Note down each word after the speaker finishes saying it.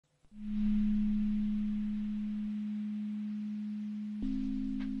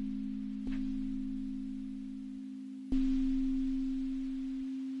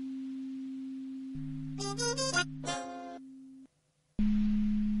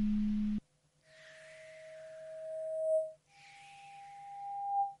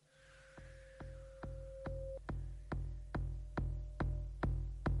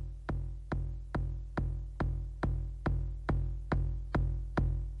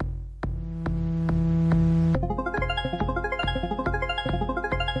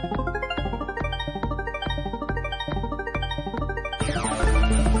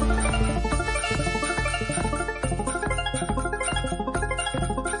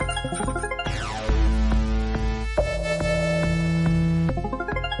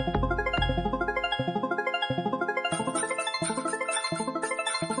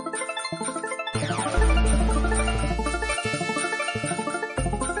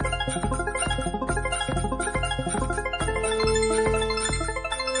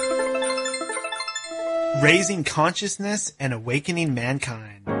raising consciousness and awakening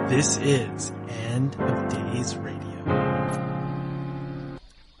mankind. This is End of Days Radio.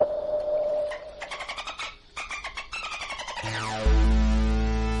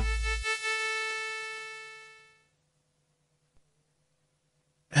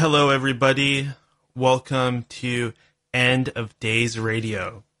 Hello, everybody. Welcome to End of Days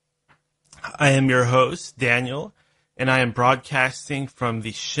Radio. I am your host, Daniel, and I am broadcasting from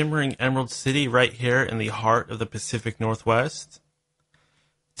the shimmering Emerald City right here in the heart of the Pacific Northwest.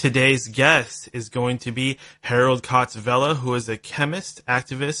 Today's guest is going to be Harald Kautz-Vella, who is a chemist,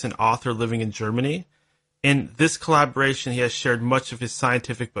 activist, and author living in Germany. In this collaboration, he has shared much of his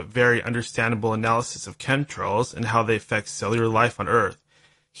scientific but very understandable analysis of chemtrails and how they affect cellular life on Earth.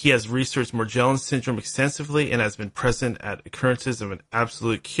 He has researched Morgellon syndrome extensively and has been present at occurrences of an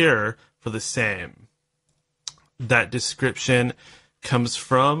absolute cure for the same. That description comes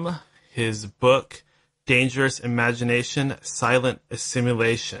from his book, Dangerous Imagination, Silent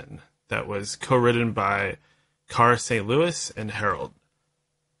Assimilation, that was co-written by Cara St. Louis and Harald.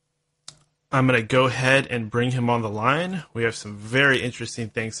 I'm going to go ahead and bring him on the line. We have some very interesting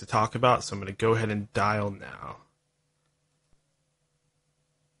things to talk about, so I'm going to go ahead and dial now.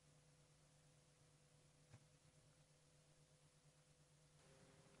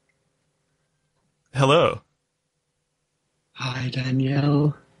 Hello. Hi,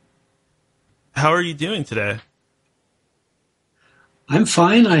 Danielle. How are you doing today? I'm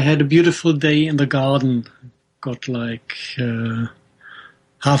fine. I had a beautiful day in the garden. Got like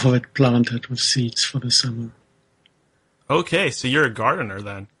half of it planted with seeds for the summer. Okay, so you're a gardener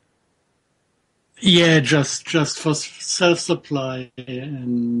then? Yeah, just for self-supply,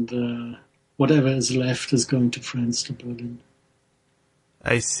 and whatever is left is going to France to Berlin.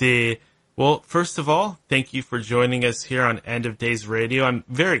 I see. Well, first of all, thank you for joining us here on End of Days Radio. I'm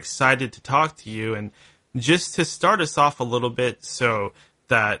very excited to talk to you, and just to start us off a little bit so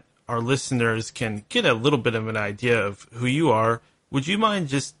that our listeners can get a little bit of an idea of who you are, would you mind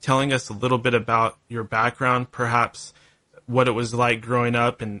just telling us a little bit about your background, perhaps what it was like growing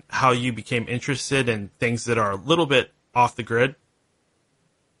up and how you became interested in things that are a little bit off the grid?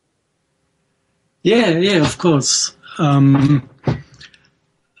 Yeah, of course.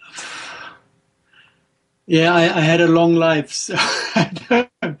 Yeah, I had a long life, so I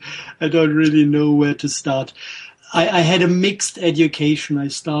don't really know where to start. I had a mixed education. I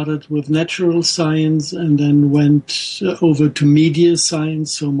started with natural science and then went over to media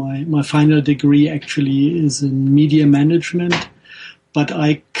science. So my final degree actually is in media management. But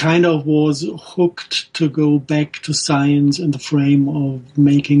I kind of was hooked to go back to science in the frame of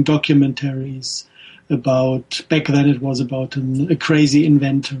making documentaries back then it was about a crazy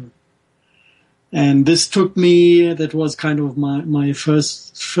inventor. And this took me, that was kind of my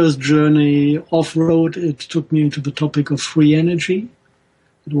first journey off-road. It took me into the topic of free energy.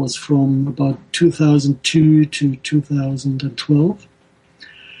 It was from about 2002 to 2012.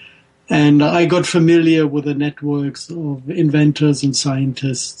 And I got familiar with the networks of inventors and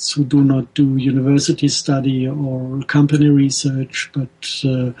scientists who do not do university study or company research, but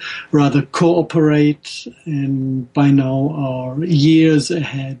rather cooperate, and by now are years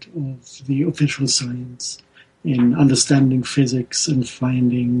ahead of the official science in understanding physics and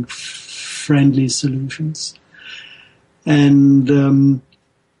finding friendly solutions. And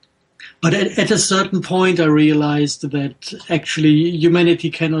but at a certain point, I realized that actually humanity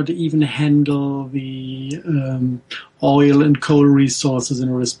cannot even handle the oil and coal resources in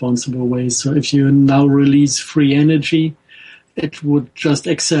a responsible way. So if you now release free energy, it would just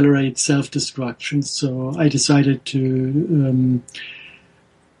accelerate self-destruction. So I decided to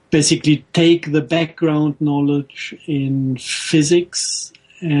basically take the background knowledge in physics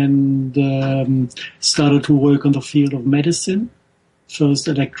and started to work on the field of medicine. First,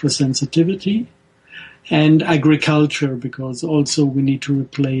 electrosensitivity, and agriculture, because also we need to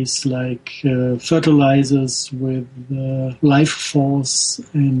replace like fertilizers with life force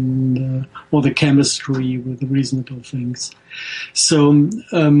and or the chemistry with reasonable things. So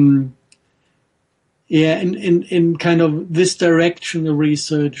in kind of this direction of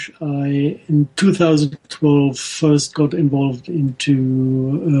research, I in 2012 first got involved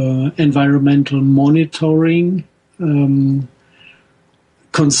into environmental monitoring.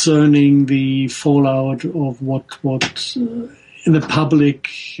 Concerning the fallout of what in the public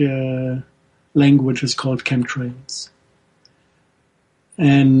language is called chemtrails.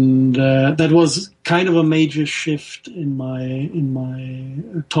 And that was kind of a major shift in my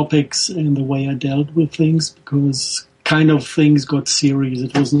topics and the way I dealt with things, because kind of things got serious.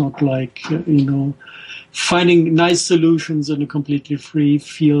 It was not like, finding nice solutions in a completely free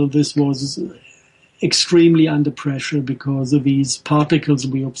field. This was extremely under pressure because of these particles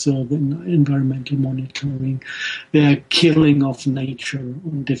we observe in environmental monitoring. They are killing off nature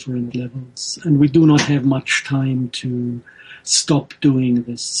on different levels, and we do not have much time to stop doing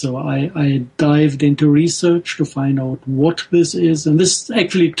this. So I dived into research to find out what this is, and this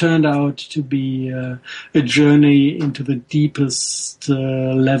actually turned out to be a journey into the deepest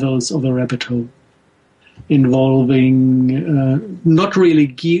levels of the rabbit hole, involving not really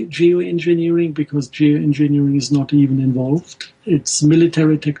geoengineering, because geoengineering is not even involved. It's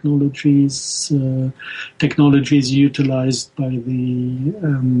military technologies, technologies utilized by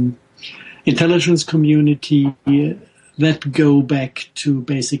the intelligence community that go back to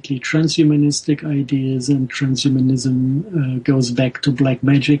basically transhumanistic ideas, and transhumanism goes back to black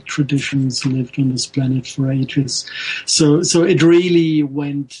magic traditions lived on this planet for ages. So it really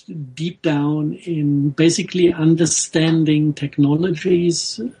went deep down in basically understanding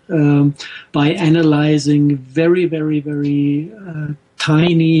technologies by analyzing very, very, very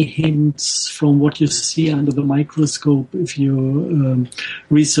tiny hints from what you see under the microscope if you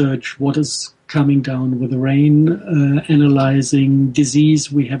research what is coming down with the rain, analyzing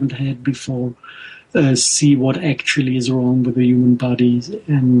disease we haven't had before, see what actually is wrong with the human body.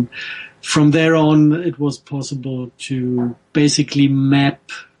 And from there on, it was possible to basically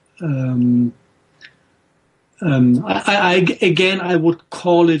map. I would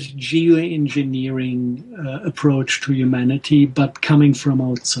call it geoengineering approach to humanity, but coming from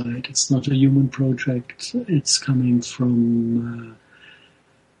outside. It's not a human project. It's coming from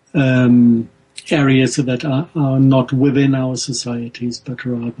areas that are not within our societies, but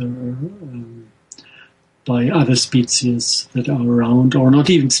rather by other species that are around, or not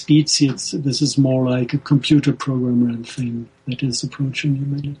even species. This is more like a computer programmed thing that is approaching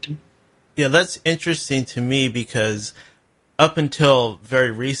humanity. Yeah, that's interesting to me, because up until very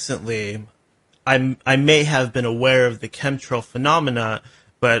recently, I may have been aware of the chemtrail phenomena,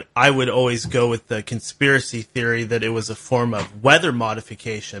 but I would always go with the conspiracy theory that it was a form of weather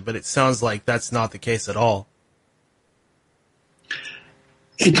modification, but it sounds like that's not the case at all.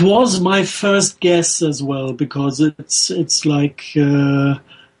 It was my first guess as well, because it's like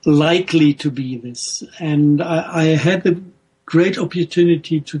likely to be this. And I had the great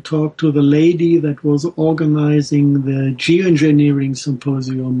opportunity to talk to the lady that was organizing the geoengineering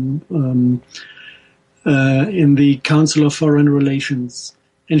symposium in the Council of Foreign Relations.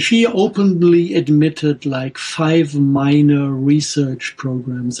 And she openly admitted like 5 minor research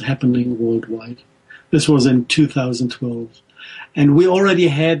programs happening worldwide. This was in 2012. And we already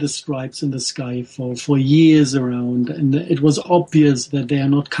had the stripes in the sky for years around. And it was obvious that they are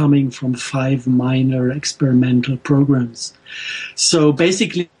not coming from 5 minor experimental programs. So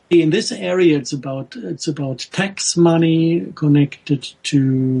basically, in this area, it's about tax money connected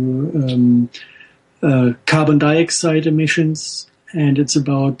to carbon dioxide emissions, and it's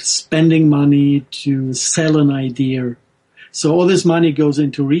about spending money to sell an idea. So all this money goes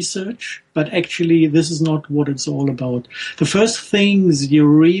into research, but actually this is not what it's all about. The first things you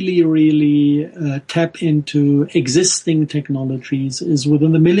really tap into existing technologies is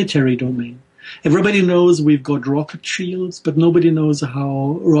within the military domain. Everybody knows we've got rocket shields, but nobody knows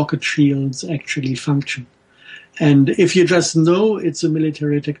how rocket shields actually function. And if you just know it's a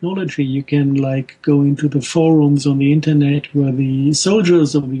military technology, you can like go into the forums on the internet where the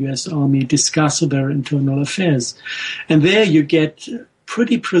soldiers of the US Army discuss their internal affairs. And there you get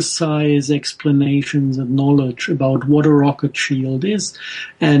pretty precise explanations and knowledge about what a rocket shield is.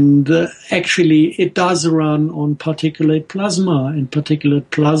 And actually, it does run on particulate plasma. And particulate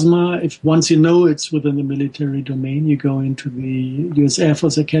plasma, if once you know it's within the military domain, you go into the US Air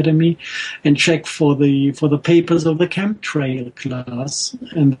Force Academy and check for the papers of the chemtrail class.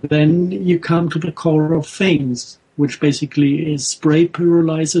 And then you come to the core of things, which basically is spray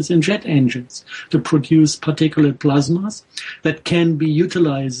pyrolyzers and jet engines to produce particulate plasmas that can be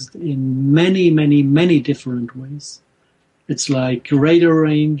utilized in many different ways. It's like radar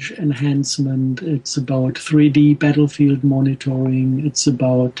range enhancement. It's about 3D battlefield monitoring. It's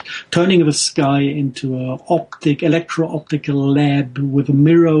about turning the sky into a electro-optical lab with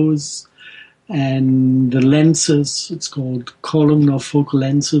mirrors and the lenses. It's called columnar focal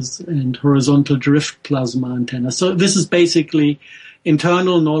lenses and horizontal drift plasma antenna. So this is basically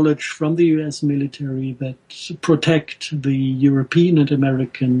internal knowledge from the US military that protect the European and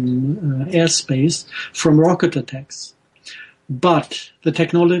American airspace from rocket attacks. But the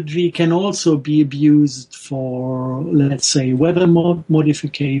technology can also be abused for, let's say, weather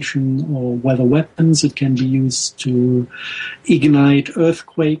modification or weather weapons. It can be used to ignite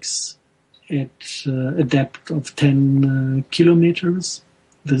earthquakes at a depth of 10 kilometers.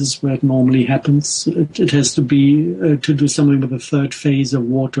 This is where it normally happens. It has to be to do something with the third phase of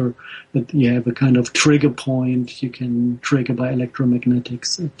water, that you have a kind of trigger point you can trigger by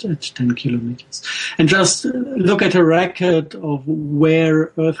electromagnetics at 10 kilometers. And just look at a record of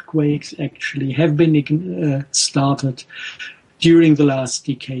where earthquakes actually have been started during the last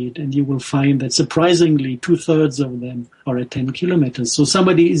decade, and you will find that surprisingly 2/3 of them are at 10 kilometers. So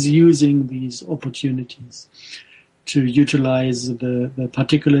somebody is using these opportunities to utilize the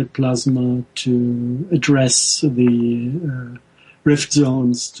particulate plasma to address the rift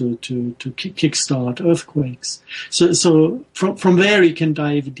zones to kickstart earthquakes. So from there you can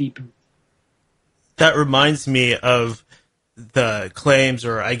dive deeper. That reminds me of the claims,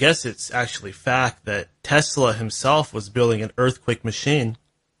 or I guess it's actually fact, that Tesla himself was building an earthquake machine.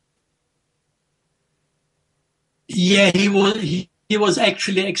 Yeah, he was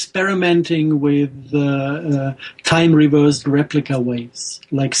actually experimenting with time-reversed replica waves,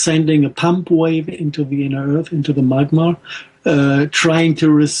 like sending a pump wave into the inner Earth, into the magma, trying to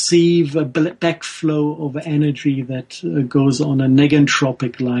receive a backflow of energy that goes on a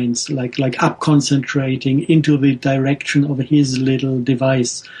negentropic lines, like up concentrating into the direction of his little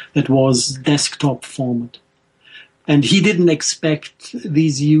device that was desktop format. And he didn't expect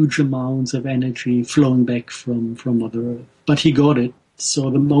these huge amounts of energy flowing back from Mother Earth, but he got it. So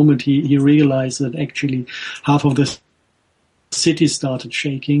the moment he realized that actually half of the city started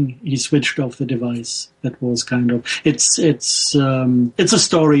shaking, he switched off the device. That was kind of it's a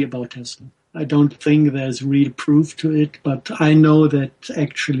story about Tesla. I don't think there's real proof to it, but I know that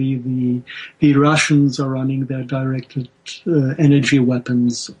actually the Russians are running their directed energy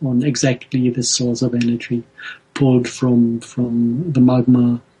weapons on exactly this source of energy pulled from the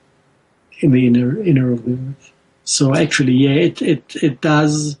magma in the inner of the Earth. So actually, yeah, it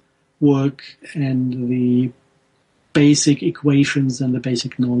does work, and the basic equations and the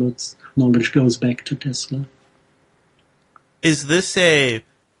basic knowledge goes back to Tesla. Is this a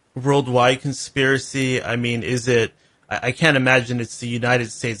worldwide conspiracy? I mean, is it? I can't imagine it's the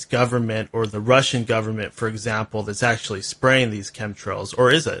United States government or the Russian government, for example, that's actually spraying these chemtrails,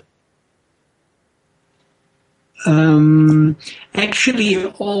 or is it? Actually,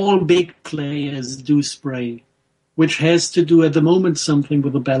 all big players do spray, which has to do at the moment something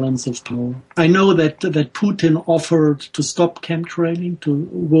with the balance of power. I know that Putin offered to stop chemtrailing, to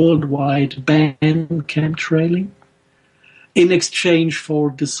worldwide ban chemtrailing, in exchange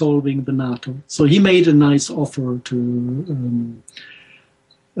for dissolving the NATO. So he made a nice offer to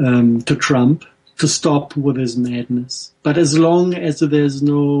Trump to stop with his madness. But as long as there's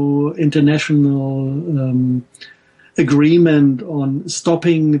no international agreement on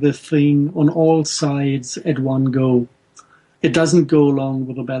stopping the thing on all sides at one go, it doesn't go along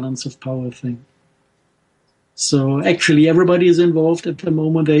with the balance of power thing. So actually everybody is involved at the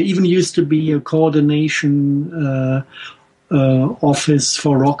moment. There even used to be a coordination office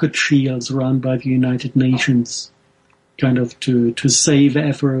for rocket shields run by the United Nations, kind of to save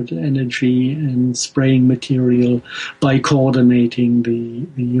effort, energy, and spraying material by coordinating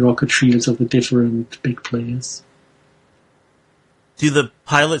the rocket shields of the different big players. Do the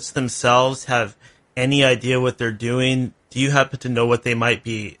pilots themselves have any idea what they're doing? Do you happen to know what they might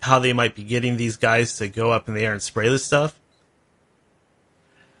be, how they might be getting these guys to go up in the air and spray this stuff?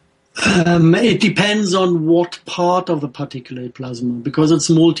 It depends on what part of the particulate plasma, because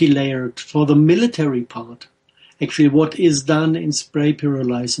it's multi-layered. For the military part, actually what is done in spray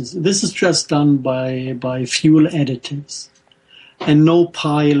pyrolysis, this is just done by fuel additives. And no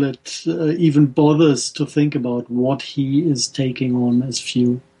pilot even bothers to think about what he is taking on as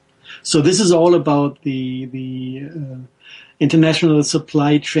fuel. So this is all about the international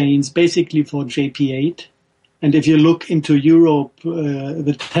supply chains, basically for JP8. And if you look into Europe,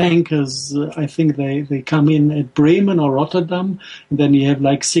 the tankers, I think they come in at Bremen or Rotterdam, and then you have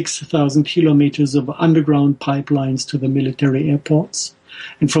like 6,000 kilometers of underground pipelines to the military airports.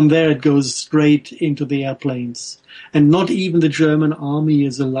 And from there it goes straight into the airplanes. And not even the German army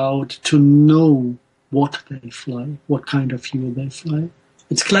is allowed to know what they fly, what kind of fuel they fly.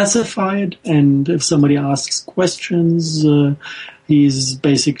 It's classified, and if somebody asks questions, he's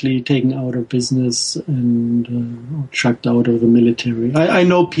basically taken out of business and chucked out of the military. I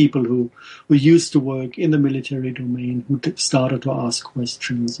know people who used to work in the military domain who started to ask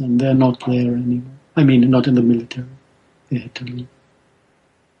questions, and they're not there anymore. I mean, not in the military. They had to leave.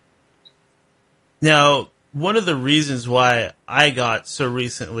 Now, one of the reasons why I got so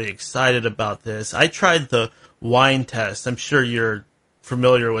recently excited about this, I tried the wine test. I'm sure you're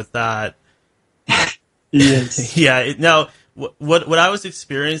familiar with that. Yes. Yeah. Now, what I was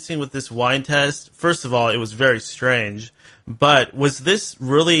experiencing with this wine test, first of all, it was very strange. But was this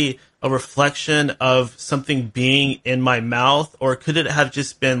really a reflection of something being in my mouth, or could it have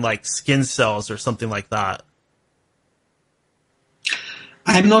just been like skin cells or something like that?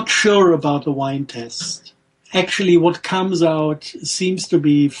 I'm not sure about the wine test. Actually, what comes out seems to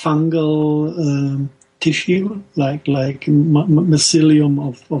be fungal tissue, like mycelium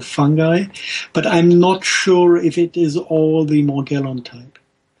of fungi, but I'm not sure if it is all the Morgellon type,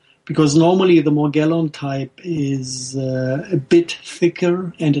 because normally the Morgellon type is a bit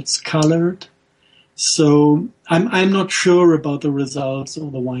thicker and it's colored. So I'm not sure about the results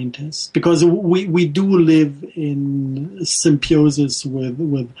of the wine test, because we do live in symbiosis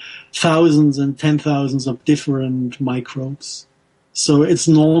with thousands and 10,000s of different microbes. So it's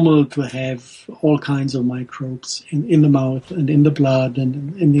normal to have all kinds of microbes in the mouth and in the blood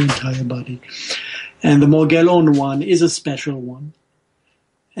and in the entire body. And the Morgellon one is a special one.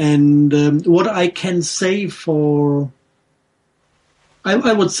 And what I can say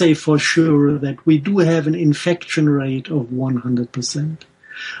I would say for sure that we do have an infection rate of 100%.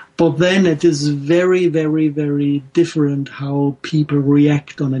 But then it is very, very, very different how people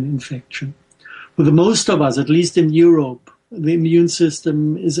react on an infection. With most of us, at least in Europe, the immune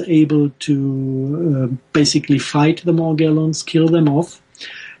system is able to basically fight the Morgellons, kill them off.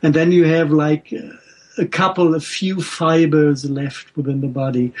 And then you have like a few fibers left within the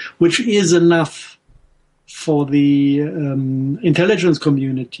body, which is enough for the intelligence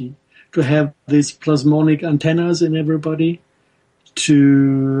community to have these plasmonic antennas in everybody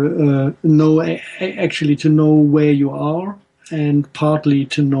to know where you are, and partly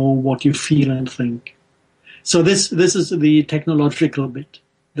to know what you feel and think. So this is the technological bit.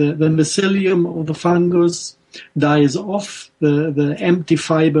 The mycelium of the fungus dies off. The empty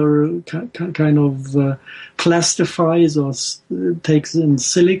fiber kind of plastifies or takes in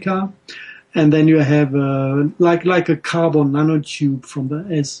silica. And then you have like a carbon nanotube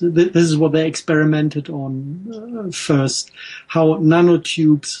this is what they experimented on first, how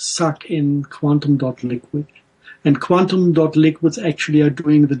nanotubes suck in quantum dot liquid. And quantum dot liquids actually are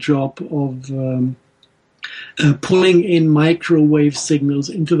doing the job of pulling in microwave signals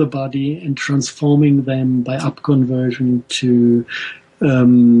into the body and transforming them by upconversion to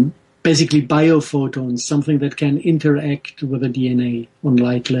basically biophotons, something that can interact with the DNA on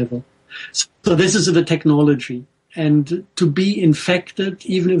light level. So this is the technology. And to be infected,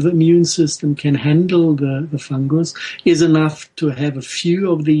 even if the immune system can handle the fungus, is enough to have a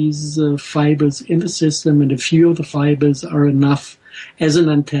few of these fibers in the system, and a few of the fibers are enough as an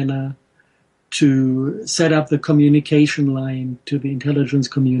antenna to set up the communication line to the intelligence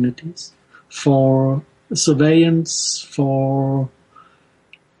communities for surveillance, for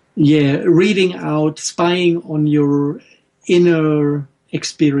reading out, spying on your inner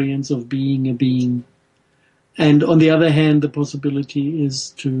experience of being a being. And on the other hand, the possibility is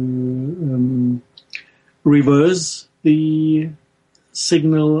to reverse the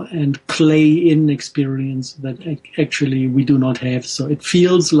signal and play in experience that actually we do not have. So it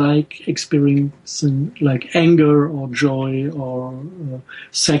feels like experiencing like anger or joy or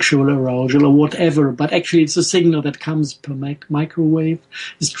sexual arousal or whatever, but actually it's a signal that comes per microwave,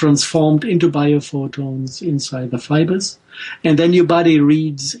 is transformed into biophotons inside the fibers, and then your body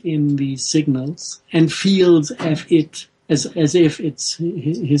reads in these signals and feels as if it's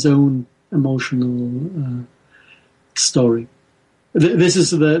his own emotional story. This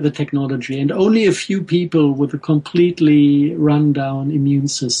is the technology, and only a few people with a completely run-down immune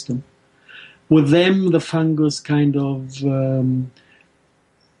system. With them, the fungus kind of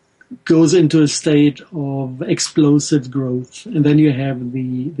goes into a state of explosive growth, and then you have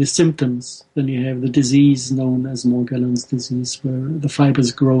the symptoms. Then you have the disease known as Morgellons disease, where the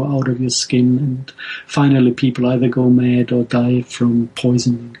fibers grow out of your skin, and finally people either go mad or die from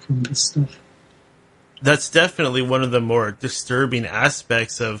poisoning from this stuff. That's definitely one of the more disturbing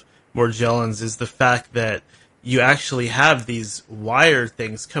aspects of Morgellons, is the fact that you actually have these wire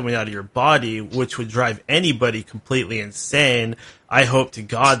things coming out of your body, which would drive anybody completely insane. I hope to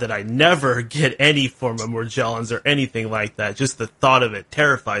God that I never get any form of Morgellons or anything like that. Just the thought of it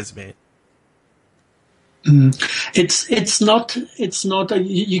terrifies me. It's not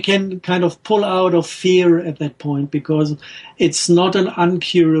you can kind of pull out of fear at that point, because it's not an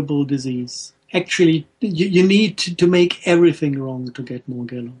uncurable disease. Actually, you need to make everything wrong to get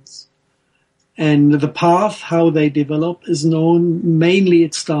Morgellons. And the path, how they develop, is known. Mainly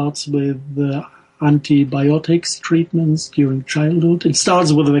it starts with antibiotics treatments during childhood. It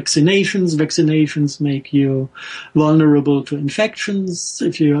starts with vaccinations. Vaccinations make you vulnerable to infections.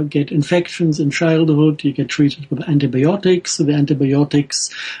 If you get infections in childhood, you get treated with antibiotics. The antibiotics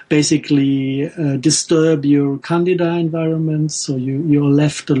basically disturb your candida environment, so you're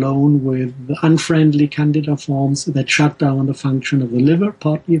left alone with unfriendly candida forms that shut down the function of the liver,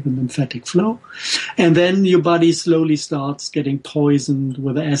 partly the lymphatic flow. And then your body slowly starts getting poisoned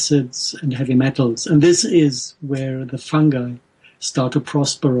with acids and heavy metals. And this is where the fungi start to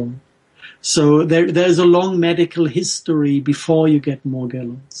prosper on. So there's a long medical history before you get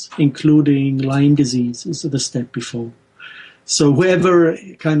Morgellons, including Lyme disease is the step before. So whoever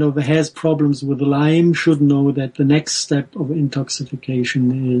kind of has problems with Lyme should know that the next step of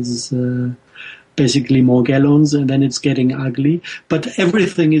intoxication is basically Morgellons, and then it's getting ugly. But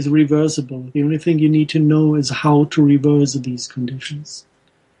everything is reversible. The only thing you need to know is how to reverse these conditions.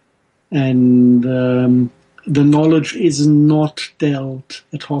 And the knowledge is not dealt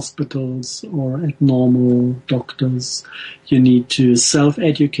at hospitals or at normal doctors. You need to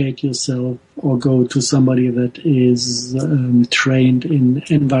self-educate yourself or go to somebody that is trained in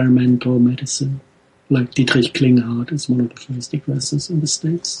environmental medicine, like Dietrich Klinghardt is one of the first aggressors in the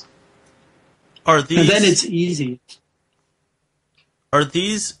States. And then it's easy. Are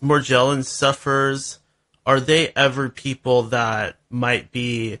these Morgellon sufferers, are they ever people that might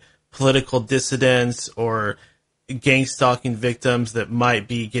be political dissidents or gang stalking victims that might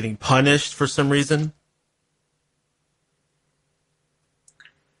be getting punished for some reason?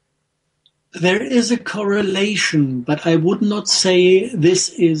 There is a correlation, but I would not say this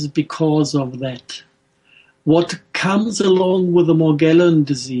is because of that. What comes along with the Morgellon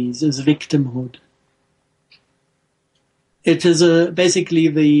disease is victimhood. It is basically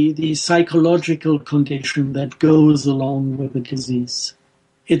the psychological condition that goes along with the disease.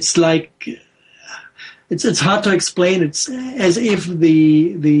 It's like, it's hard to explain. It's as if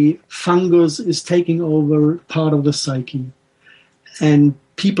the fungus is taking over part of the psyche, and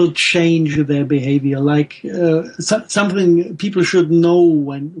people change their behavior. Like something people should know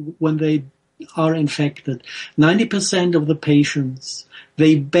when they are infected. 90% of the patients,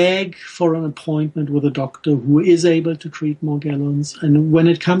 they beg for an appointment with a doctor who is able to treat Morgellons, and when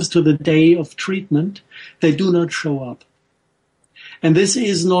it comes to the day of treatment, they do not show up. And this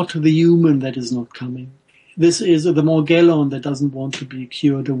is not the human that is not coming. This is the Morgellon that doesn't want to be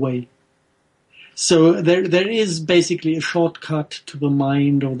cured away. So there is basically a shortcut to the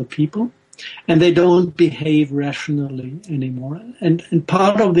mind of the people, and they don't behave rationally anymore. And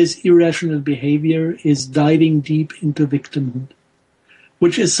part of this irrational behavior is diving deep into victimhood,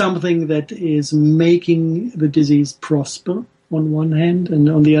 which is something that is making the disease prosper on one hand, and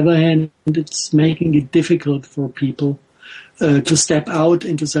on the other hand, it's making it difficult for people to step out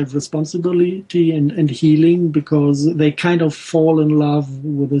into self-responsibility and healing, because they kind of fall in love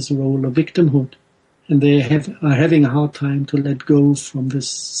with this role of victimhood. And they are having a hard time to let go from this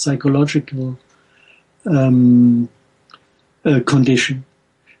psychological condition.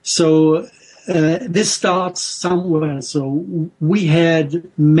 So this starts somewhere. So we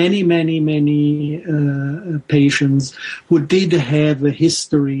had many patients who did have a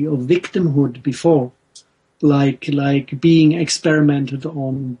history of victimhood before, like being experimented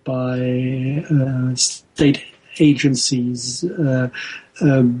on by state agencies,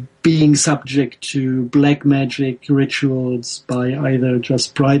 being subject to black magic rituals by either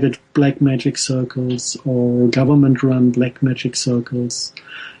just private black magic circles or government-run black magic circles,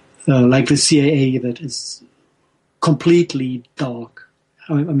 like the CIA, that is completely dark.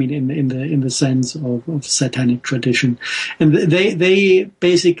 I mean, in the sense of satanic tradition, and they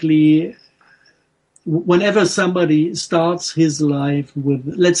basically, whenever somebody starts his life with,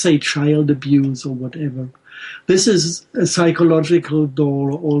 let's say, child abuse or whatever, this is a psychological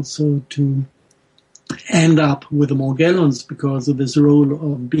door also to end up with the Morgellons, because of this role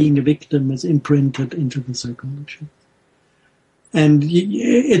of being a victim is imprinted into the psychology. And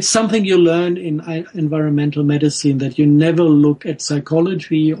it's something you learn in environmental medicine, that you never look at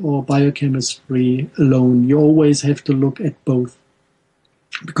psychology or biochemistry alone. You always have to look at both,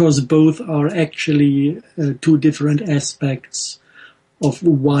 because both are actually two different aspects of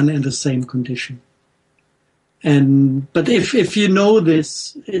one and the same condition. But if you know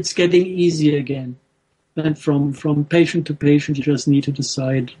this, it's getting easier again. And from patient to patient, you just need to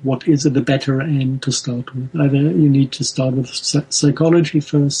decide what is the better end to start with. Either you need to start with psychology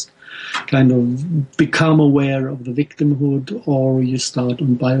first, kind of become aware of the victimhood, or you start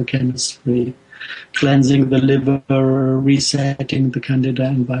on biochemistry, cleansing the liver, resetting the candida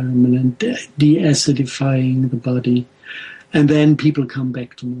environment, and de-acidifying the body. And then people come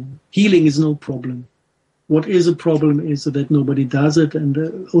back to normal. Healing is no problem. What is a problem is that nobody does it, and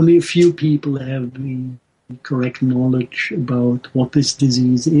only a few people have the correct knowledge about what this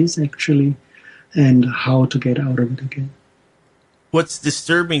disease is actually and how to get out of it again. What's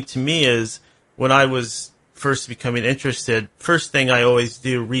disturbing to me is when I was first becoming interested, first thing I always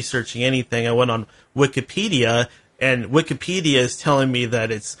do researching anything, I went on Wikipedia, and Wikipedia is telling me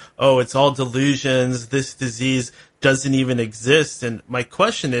that it's all delusions, this disease doesn't even exist. And my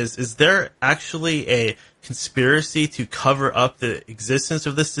question is there actually a conspiracy to cover up the existence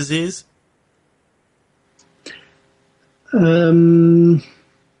of this disease?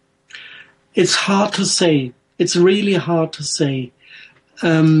 It's hard to say. It's really hard to say.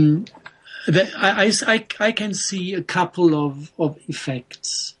 I can see a couple of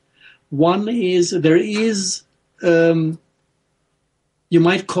effects. One is there is, you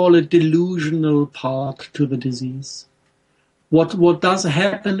might call it delusional part to the disease. What does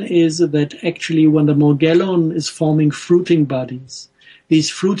happen is that actually when the Morgellon is forming fruiting bodies, these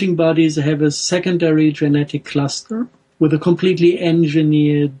fruiting bodies have a secondary genetic cluster with a completely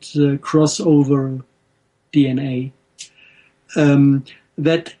engineered crossover DNA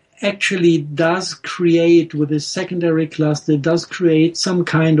that actually does create, with this secondary cluster, does create some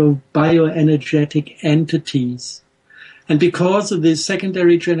kind of bioenergetic entities. And because of this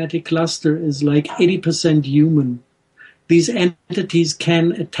secondary genetic cluster is like 80% human, these entities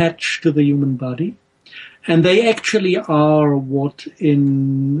can attach to the human body. And they actually are what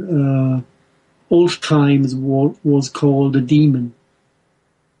in old times was called a demon.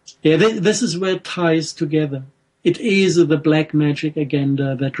 Yeah, this is where it ties together. It is the black magic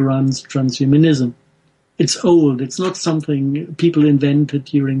agenda that runs transhumanism. It's old. It's not something people invented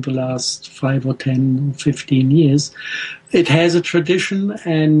during the last 5 or 10 or 15 years. It has a tradition,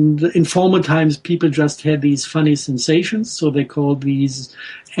 and in former times people just had these funny sensations, so they called these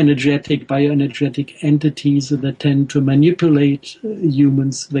bioenergetic entities that tend to manipulate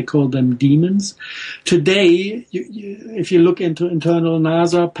humans. They call them demons. Today, if you look into internal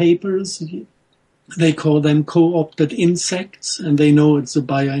NASA papers, they call them co-opted insects, and they know it's a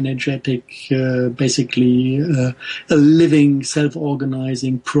bioenergetic, basically a living,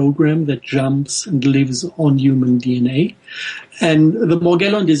 self-organizing program that jumps and lives on human DNA. And the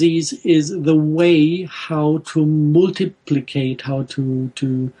Morgellon disease is the way how to multiplicate, how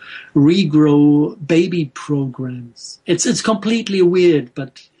to regrow baby programs. It's completely weird,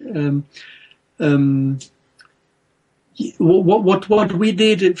 but what we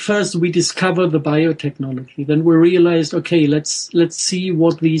did, first we discovered the biotechnology. Then we realized, okay, let's see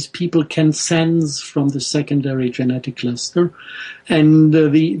what these people can sense from the secondary genetic cluster. And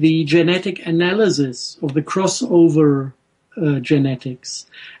the genetic analysis of the crossover genetics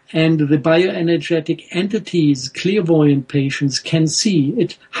and the bioenergetic entities clairvoyant patients can see,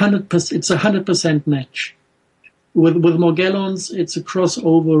 it's 100% match. With Morgellons, it's a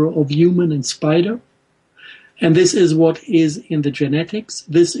crossover of human and spider. And this is what is in the genetics.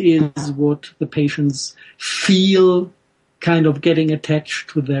 This is what the patients feel kind of getting attached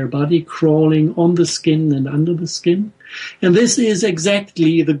to their body, crawling on the skin and under the skin. And this is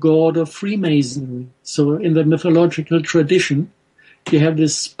exactly the god of Freemasonry. So in the mythological tradition, you have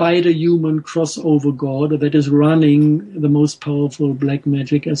this spider-human crossover god that is running the most powerful black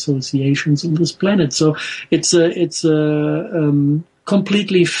magic associations on this planet. So it's a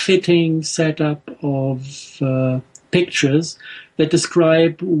completely fitting setup of pictures that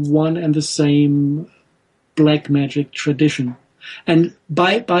describe one and the same black magic tradition. And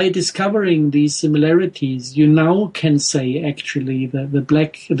by discovering these similarities, you now can say actually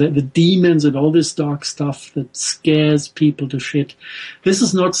the demons and all this dark stuff that scares people to shit, this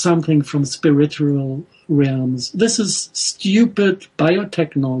is not something from spiritual realms. This is stupid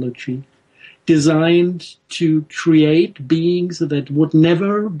biotechnology designed to create beings that would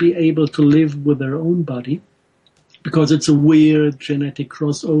never be able to live with their own body because it's a weird genetic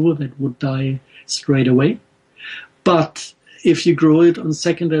crossover that would die straight away. But if you grow it on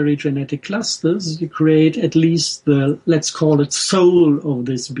secondary genetic clusters, you create at least the, let's call it, soul of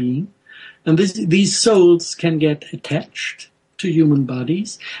this being. And these souls can get attached to human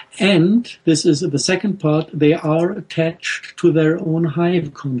bodies. And this is the second part, they are attached to their own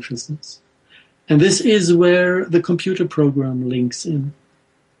hive consciousness. And this is where the computer program links in.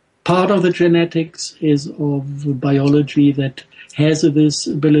 Part of the genetics is of biology that has this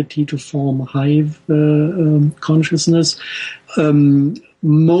ability to form hive consciousness.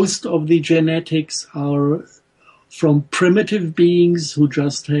 Most of the genetics are from primitive beings who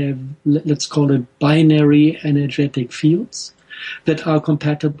just have, let's call it, binary energetic fields that are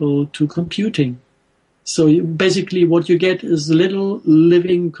compatible to computing. So basically what you get is little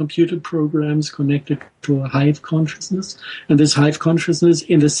living computer programs connected to a hive consciousness. And this hive consciousness,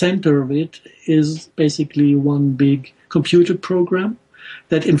 in the center of it, is basically one big computer program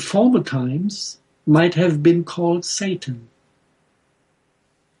that in former times might have been called Satan.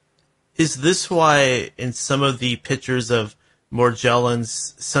 Is this why in some of the pictures of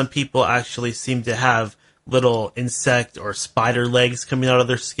Morgellons, some people actually seem to have little insect or spider legs coming out of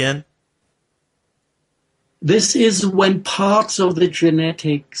their skin? This is when parts of the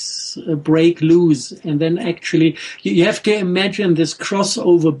genetics break loose, and then actually you have to imagine this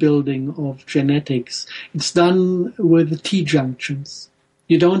crossover building of genetics. It's done with T-junctions.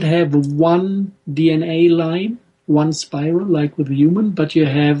 You don't have one DNA line, one spiral like with a human, but you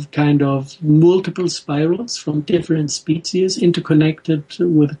have kind of multiple spirals from different species interconnected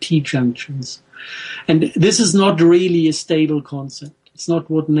with T-junctions. And this is not really a stable concept. It's not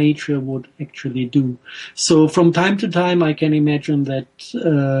what nature would actually do. So from time to time, I can imagine that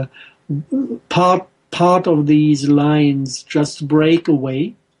part of these lines just break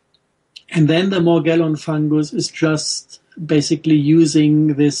away, and then the Morgellon fungus is just basically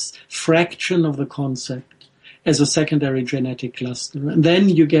using this fraction of the concept as a secondary genetic cluster. And then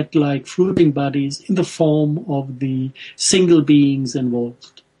you get like fruiting bodies in the form of the single beings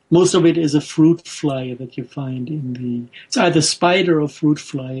involved. Most of it is a fruit fly that you find it's either spider or fruit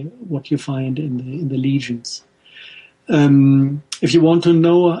fly, what you find in the legions. If you want to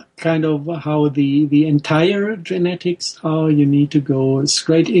know kind of how the entire genetics are, you need to go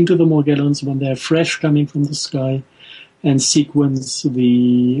straight into the Morgellons when they're fresh coming from the sky and sequence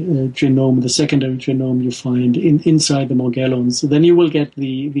the genome, the secondary genome you find inside the Morgellons. Then you will get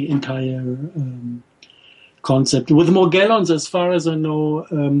the entire concept. With Morgellons, as far as I know,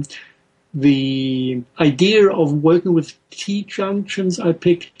 the idea of working with T-junctions I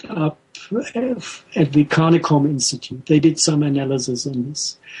picked up at the Carnicom Institute. They did some analysis on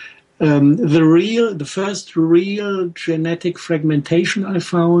this. The first real genetic fragmentation I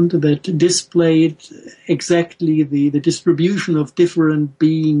found that displayed exactly the distribution of different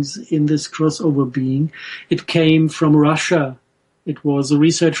beings in this crossover being, it came from Russia. It was a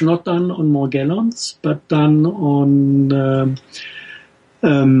research not done on Morgellons, but done on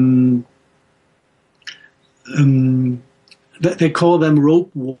they call them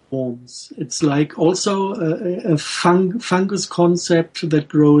rope worms. It's like also a fungus concept that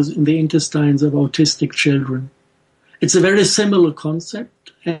grows in the intestines of autistic children. It's a very similar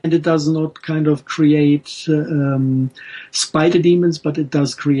concept, and it does not kind of create spider demons, but it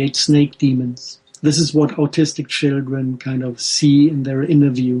does create snake demons. This is what autistic children kind of see in their inner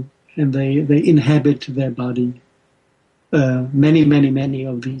view, and they inhabit their body. Many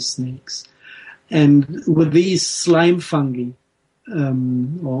of these snakes. And with these slime fungi, or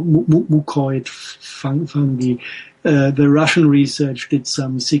mucoid fungi, the Russian research did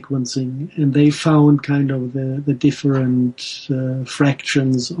some sequencing, and they found kind of the different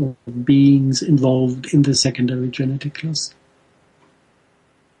fractions of beings involved in the secondary genetic cluster.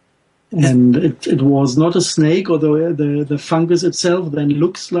 And it was not a snake, although the fungus itself then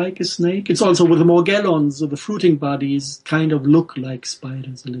looks like a snake. It's also with the Morgellons, so the fruiting bodies kind of look like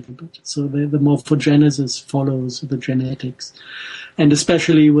spiders a little bit. So the morphogenesis follows the genetics. And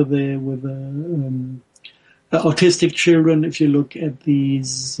especially with the autistic children, if you look at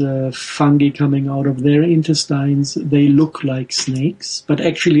these fungi coming out of their intestines, they look like snakes. But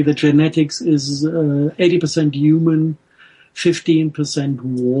actually the genetics is 80% human, 15%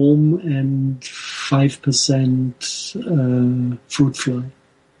 worm, and 5% fruit fly.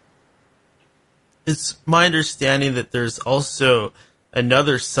 It's my understanding that there's also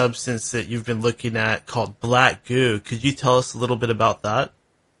another substance that you've been looking at called Black Goo. Could you tell us a little bit about that?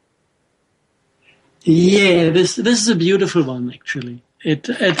 Yeah, this is a beautiful one, actually. At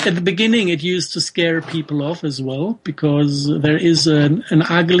the beginning, it used to scare people off as well, because there is an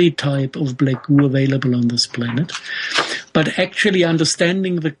ugly type of Black Goo available on this planet. But actually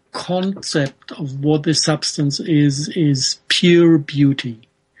understanding the concept of what this substance is pure beauty.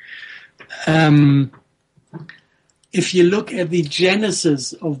 If you look at the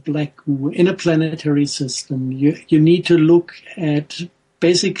genesis of Black Goo in a planetary system, you need to look at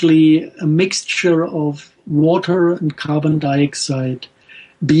basically a mixture of water and carbon dioxide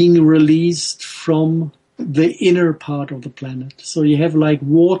being released from the inner part of the planet. So you have like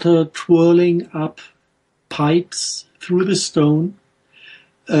water twirling up pipes through the stone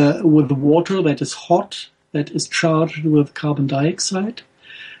with water that is hot, that is charged with carbon dioxide,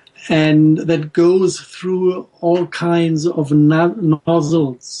 and that goes through all kinds of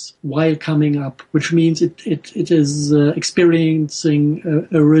nozzles while coming up, which means it is experiencing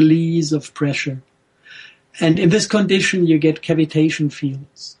a release of pressure. And in this condition, you get cavitation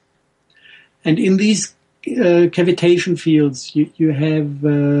fields. And in these cavitation fields, you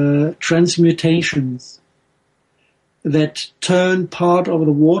have transmutations that turn part of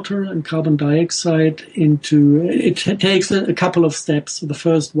the water and carbon dioxide into, it takes a couple of steps. The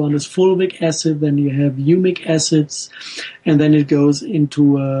first one is fulvic acid, then you have humic acids, and then it goes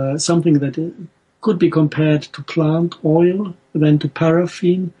into something that could be compared to plant oil, then to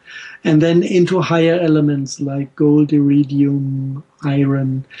paraffin, and then into higher elements like gold, iridium,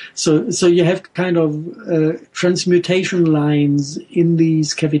 iron. So you have kind of transmutation lines in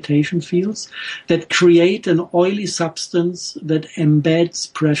these cavitation fields that create an oily substance that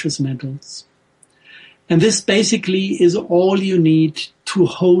embeds precious metals. And this basically is all you need to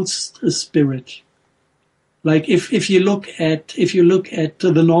host a spirit. Like if you look at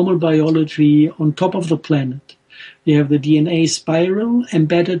the normal biology on top of the planet, you have the DNA spiral.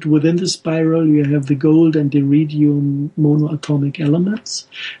 Embedded within the spiral, you have the gold and iridium monoatomic elements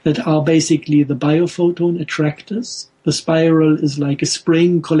that are basically the biophoton attractors. The spiral is like a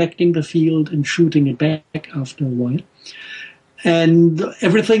spring collecting the field and shooting it back after a while. And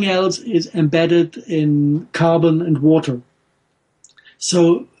everything else is embedded in carbon and water.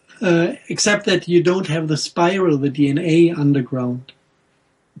 So, except that you don't have the spiral, the DNA underground.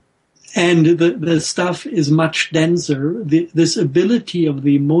 And the stuff is much denser. This ability of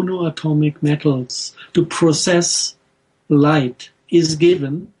the monoatomic metals to process light is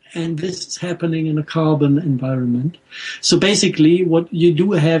given, and this is happening in a carbon environment. So basically, what you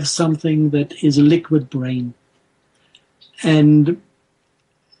do have something that is a liquid brain. And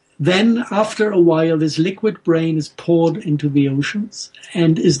then after a while, this liquid brain is poured into the oceans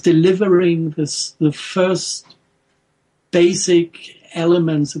and is delivering the first basic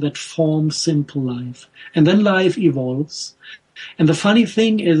elements that form simple life. And then life evolves. And the funny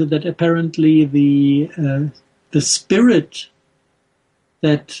thing is that apparently the spirit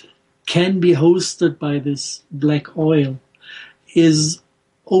that can be hosted by this black oil is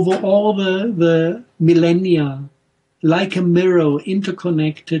over all the millennia like a mirror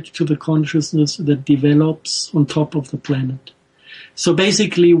interconnected to the consciousness that develops on top of the planet. So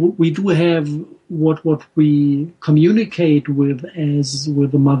basically we do have what we communicate with as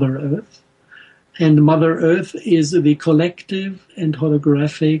with the Mother Earth. And Mother Earth is the collective and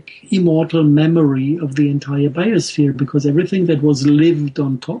holographic immortal memory of the entire biosphere, because everything that was lived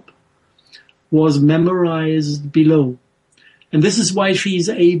on top was memorized below. And this is why she is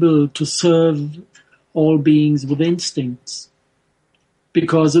able to serve all beings with instincts,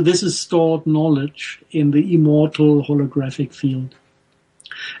 because this is stored knowledge in the immortal holographic field.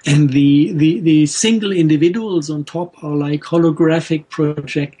 And the single individuals on top are like holographic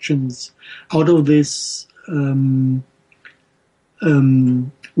projections out of this one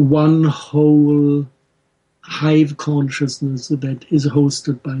whole hive consciousness that is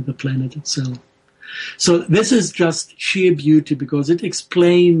hosted by the planet itself. So this is just sheer beauty, because it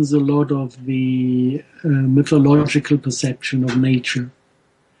explains a lot of the mythological perception of nature.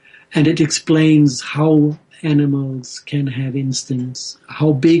 And it explains how animals can have instincts,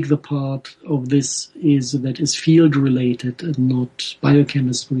 how big the part of this is that is field related and not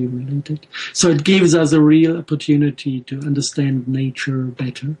biochemistry related. So it gives us a real opportunity to understand nature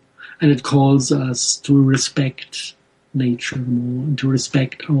better, and it calls us to respect nature more and to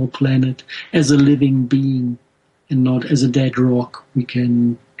respect our planet as a living being and not as a dead rock we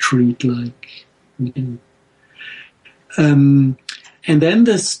can treat like we can. And then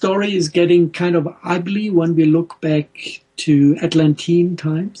the story is getting kind of ugly when we look back to Atlantean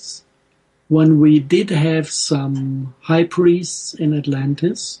times, when we did have some high priests in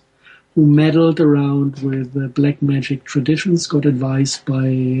Atlantis who meddled around with black magic traditions, got advised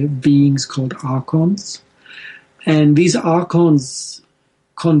by beings called archons. And these archons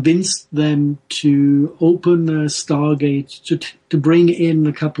convinced them to open a stargate to bring in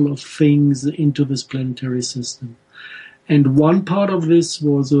a couple of things into this planetary system. And one part of this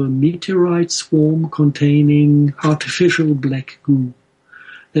was a meteorite swarm containing artificial black goo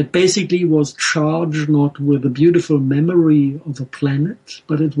that basically was charged not with a beautiful memory of a planet,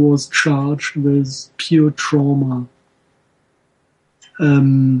 but it was charged with pure trauma.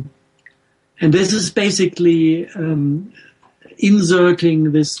 And this is basically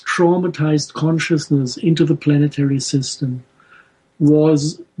inserting this traumatized consciousness into the planetary system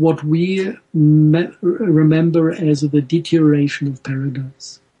was what we remember as the deterioration of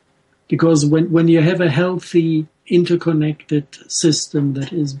paradise. Because when you have a healthy, interconnected system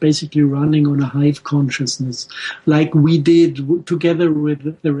that is basically running on a hive consciousness, like we did together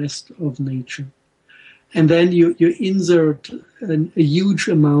with the rest of nature, And then you insert a huge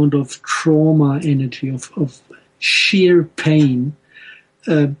amount of trauma energy, of sheer pain.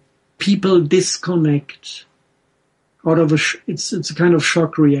 People disconnect out of it's a kind of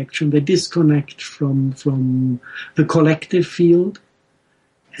shock reaction. They disconnect from the collective field.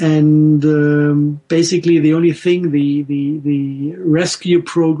 And basically the only thing, the rescue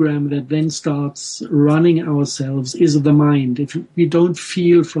program that then starts running ourselves is the mind. If we don't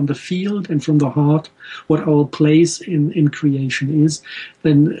feel from the field and from the heart what our place in creation is,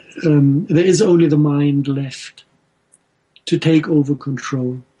 then there is only the mind left to take over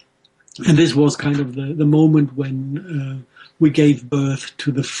control. And this was kind of the moment when we gave birth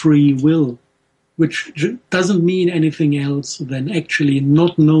to the free will, which doesn't mean anything else than actually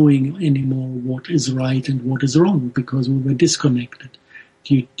not knowing anymore what is right and what is wrong, because we were disconnected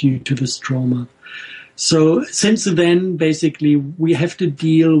due to this trauma. So since then, basically, we have to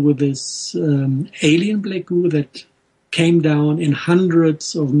deal with this alien black goo that came down in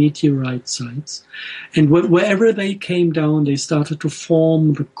hundreds of meteorite sites. And wherever they came down, they started to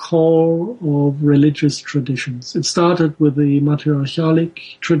form the core of religious traditions. It started with the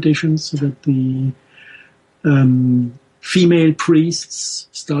matriarchalic traditions, so that the female priests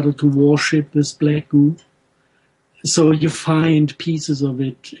started to worship this black goo. So you find pieces of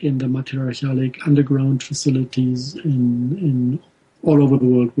it in the matriarchalic underground facilities in all over the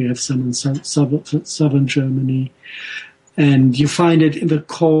world. We have some in southern Germany. And you find it in the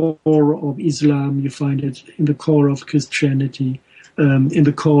core of Islam, you find it in the core of Christianity, in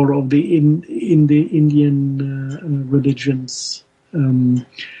the core of the Indian religions.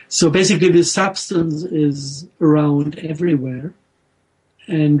 So basically the substance is around everywhere.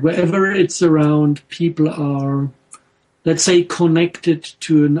 And wherever it's around, people are, let's say, connected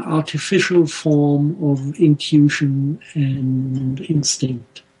to an artificial form of intuition and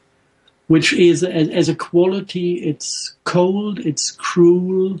instinct, which is, as a quality, it's cold, it's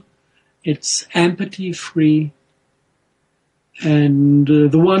cruel, it's empathy-free. And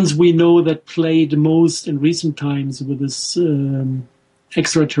the ones we know that played most in recent times with this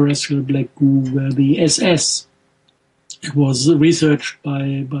extraterrestrial black goo were the SS. It was researched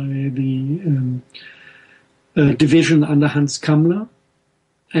by the division under Hans Kammler,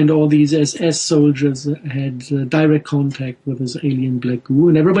 and all these SS soldiers had direct contact with this alien black goo,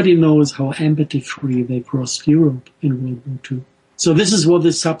 and everybody knows how empathy-free they crossed Europe in World War II. So this is what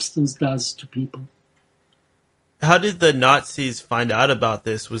this substance does to people. How did the Nazis find out about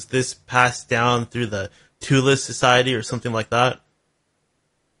this? Was this passed down through the Thule Society or something like that?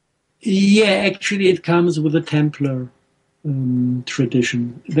 Yeah, actually it comes with the Templar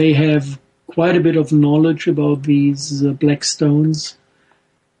tradition. They have quite a bit of knowledge about these black stones.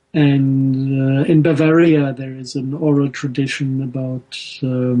 And in Bavaria, there is an oral tradition about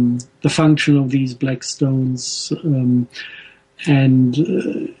the function of these black stones. And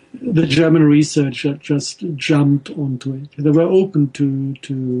the German researcher just jumped onto it. They were open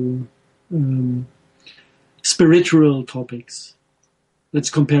to spiritual topics. Let's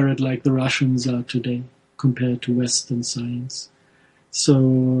compare it like the Russians are today, compared to Western science.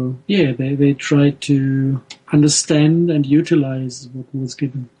 So, yeah, they tried to understand and utilize what was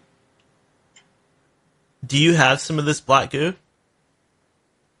given. Do you have some of this black goo?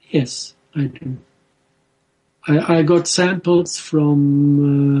 Yes, I do. I got samples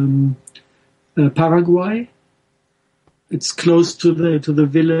from Paraguay. It's close to the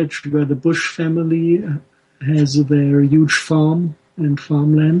village where the Bush family has their huge farm and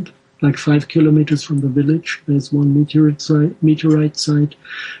farmland. Like 5 kilometers from the village, there's one meteorite site,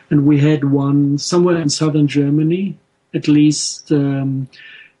 and we had one somewhere in southern Germany. At least the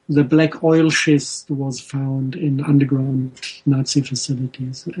black oil schist was found in underground Nazi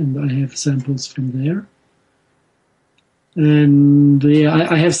facilities, and I have samples from there. And yeah,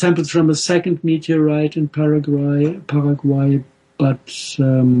 I have samples from a second meteorite in Paraguay, but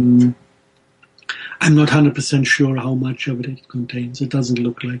I'm not 100% sure how much of it contains. It doesn't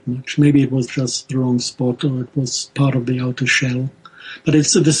look like much. Maybe it was just the wrong spot, or it was part of the outer shell. But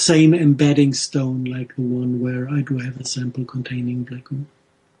it's the same embedding stone like the one where I do have a sample containing black goo.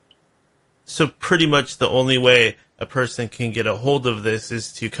 So pretty much the only way a person can get a hold of this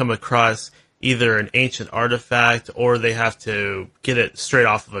is to come across either an ancient artifact, or they have to get it straight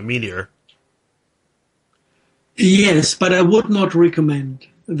off of a meteor. Yes, but I would not recommend.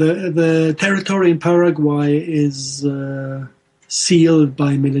 The territory in Paraguay is sealed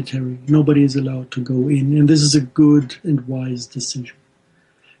by military. Nobody is allowed to go in, and this is a good and wise decision.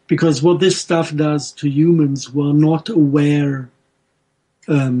 Because what this stuff does to humans who are not aware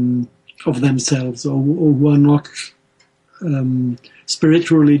of themselves, or who are not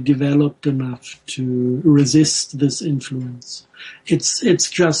spiritually developed enough to resist this influence. It's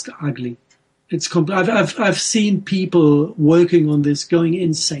just ugly. I've seen people working on this going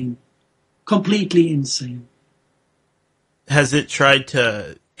insane, completely insane. Has it tried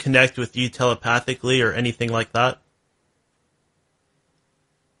to connect with you telepathically or anything like that?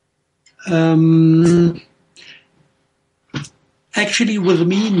 Actually, with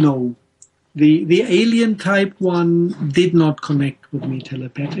me, no. The alien type one did not connect with me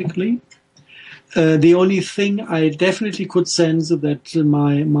telepathically. The only thing I definitely could sense that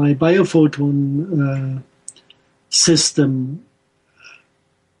my biophoton system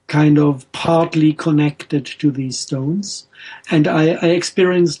kind of partly connected to these stones, and I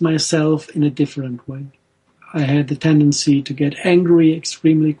experienced myself in a different way. I had the tendency to get angry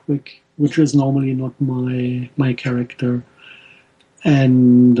extremely quick, which is normally not my character.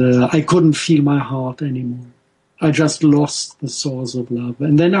 And I couldn't feel my heart anymore. I just lost the source of love.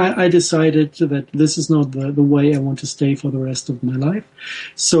 And then I decided that this is not the way I want to stay for the rest of my life.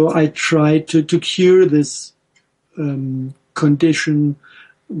 So I tried to cure this condition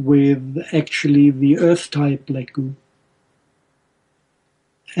with actually the Earth-type Black Goo,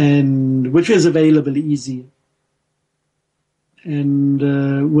 and which is available easy. And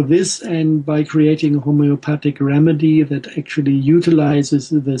with this, and by creating a homeopathic remedy that actually utilizes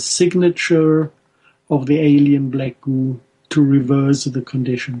the signature of the alien Black Goo to reverse the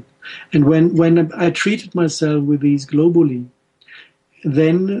condition. And when I treated myself with these globally,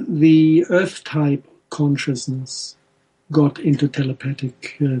 then the Earth-type consciousness got into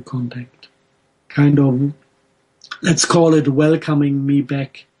telepathic contact. Kind of, let's call it welcoming me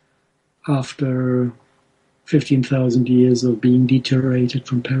back after 15,000 years of being deteriorated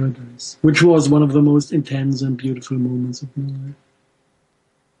from paradise, which was one of the most intense and beautiful moments of my life.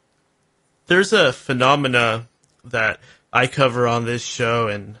 There's a phenomena that I cover on this show,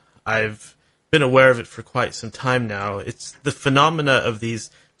 and I've been aware of it for quite some time now. It's the phenomena of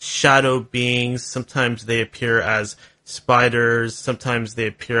these shadow beings. Sometimes they appear as spiders, sometimes they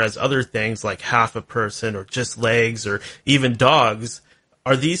appear as other things like half a person or just legs or even dogs.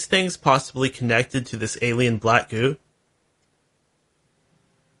 Are these things possibly connected to this alien Black Goo?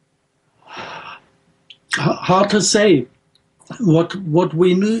 Hard to say. What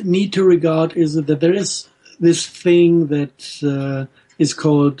we need to regard is that there is this thing that is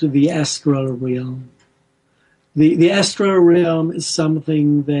called the astral realm. The astral realm is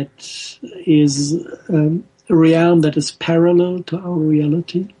something that is a realm that is parallel to our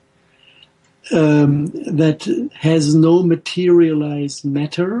reality. That has no materialized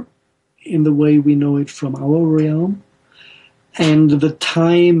matter in the way we know it from our realm. And the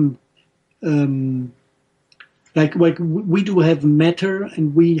time, like we do have matter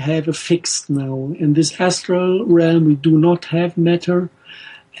and we have a fixed now. In this astral realm, we do not have matter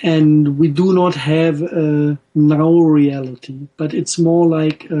and we do not have a now reality, but it's more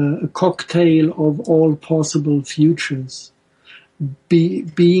like a cocktail of all possible futures.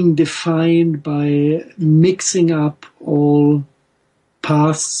 Being defined by mixing up all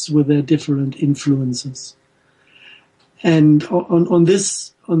pasts with their different influences. And on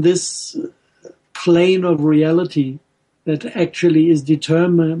this plane of reality that actually is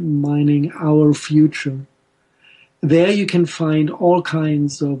determining our future, there you can find all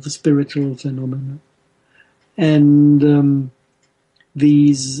kinds of spiritual phenomena. And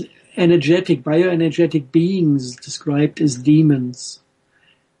these bioenergetic beings described as demons,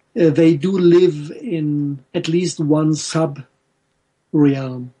 they do live in at least one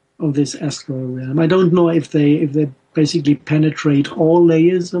sub-realm of this astral realm. I don't know if they basically penetrate all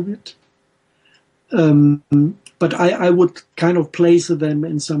layers of it, but I would kind of place them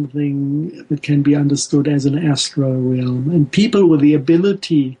in something that can be understood as an astral realm. And people with the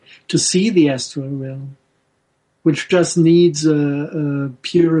ability to see the astral realm, which just needs a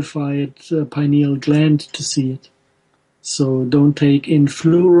purified pineal gland to see it. So don't take in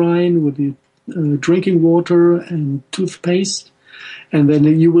fluorine with the drinking water and toothpaste, and then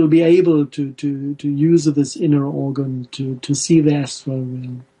you will be able to use this inner organ to see the astral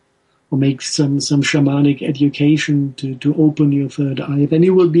realm, or make some shamanic education to open your third eye. Then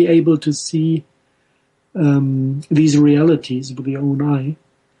you will be able to see these realities with your own eye.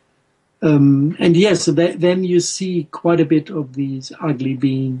 And yes, then you see quite a bit of these ugly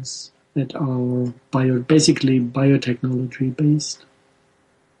beings that are basically biotechnology based.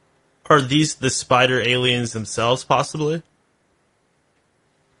 Are these the spider aliens themselves, possibly?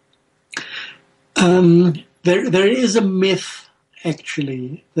 There is a myth,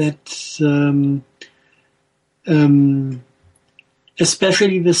 actually, that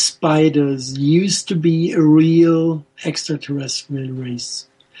especially the spiders, used to be a real extraterrestrial race.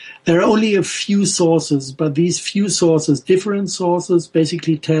 There are only a few sources, but these few sources, different sources,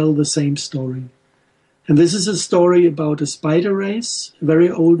 basically tell the same story. And this is a story about a spider race, a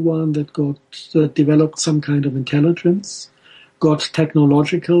very old one that developed some kind of intelligence, got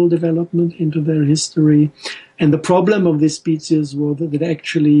technological development into their history. And the problem of this species was that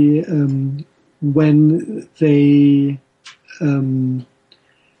actually when they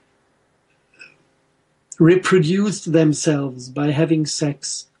reproduced themselves by having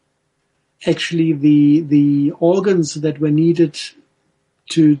sex, actually the organs that were needed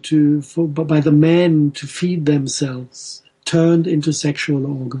by the men to feed themselves turned into sexual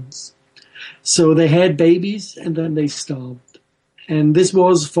organs. So they had babies and then they starved. And this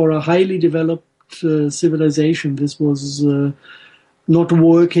was, for a highly developed civilization, this was not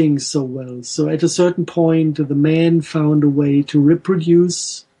working so well. So at a certain point, the men found a way to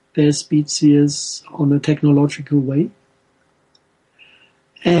reproduce their species on a technological way.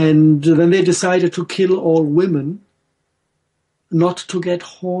 And then they decided to kill all women, not to get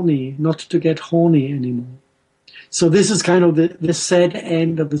horny anymore. So this is kind of the sad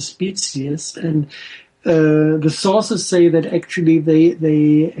end of the species. And the sources say that actually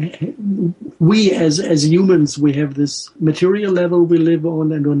we as humans, we have this material level we live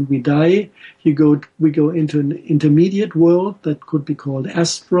on, and when we die, we go into an intermediate world that could be called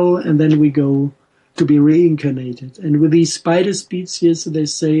astral, and then we go to be reincarnated. And with these spider species, they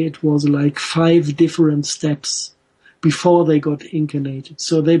say it was like 5 different steps before they got incarnated.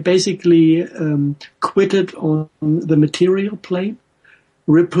 So they basically quitted on the material plane,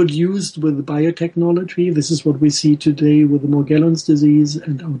 reproduced with biotechnology. This is what we see today with the Morgellons disease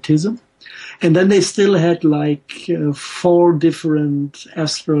and autism. And then they still had like 4 different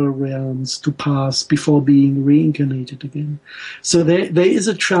astral realms to pass before being reincarnated again. So there is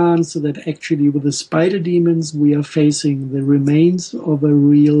a chance that actually with the spider demons, we are facing the remains of a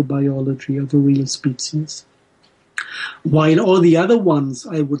real biology, of a real species. While all the other ones,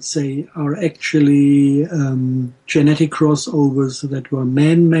 I would say, are actually genetic crossovers that were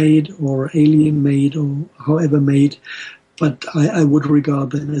man-made or alien-made or however made, but I would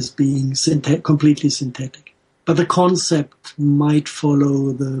regard them as being completely synthetic. But the concept might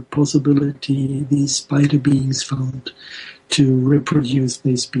follow the possibility these spider beings found to reproduce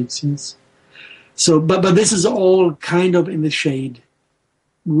their species. So, but this is all kind of in the shade.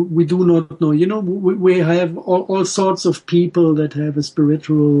 We do not know. You know, we have all sorts of people that have a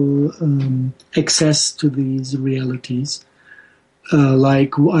spiritual access to these realities.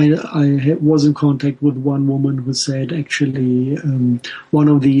 Like I was in contact with one woman who said actually one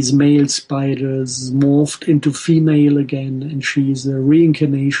of these male spiders morphed into female again, and she's a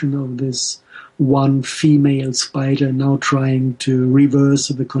reincarnation of this one female spider now trying to reverse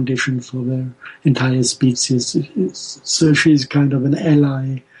the condition for their entire species. So she's kind of an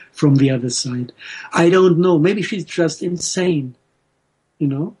ally from the other side. I don't know. Maybe she's just insane, you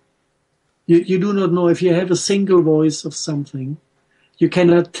know? You do not know. If you have a single voice of something, you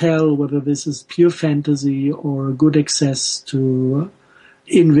cannot tell whether this is pure fantasy or a good access to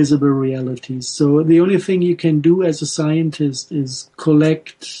invisible realities. So the only thing you can do as a scientist is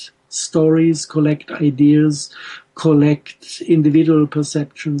collect stories, collect ideas, collect individual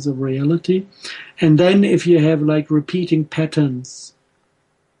perceptions of reality. And then if you have like repeating patterns,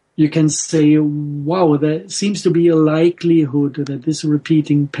 you can say, wow, there seems to be a likelihood that this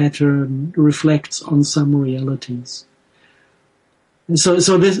repeating pattern reflects on some realities.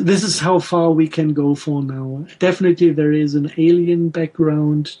 So this is how far we can go for now. Definitely there is an alien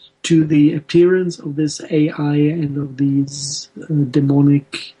background to the appearance of this AI and of these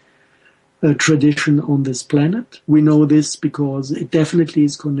demonic tradition on this planet. We know this because it definitely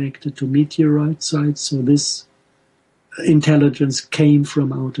is connected to meteorite sites, so this intelligence came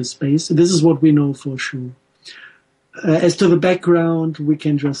from outer space. This is what we know for sure. As to the background, we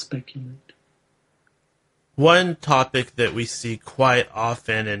can just speculate. One topic that we see quite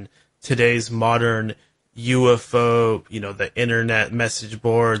often in today's modern UFO, the internet, message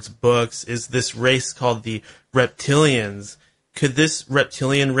boards, books, is this race called the reptilians. Could this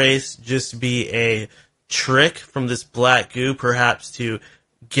reptilian race just be a trick from this Black Goo, perhaps to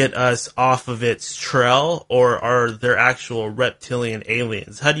get us off of its trail, or are there actual reptilian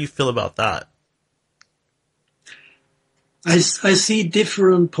aliens? How do you feel about that? I see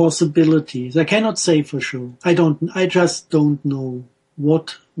different possibilities. I cannot say for sure. I just don't know.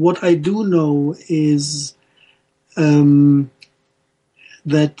 What I do know is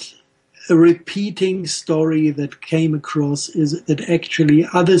that a repeating story that came across is that actually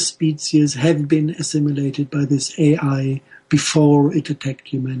other species have been assimilated by this AI before it attacked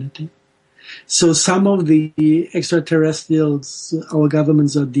humanity. So some of the extraterrestrials our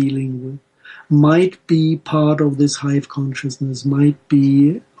governments are dealing with might be part of this hive consciousness, might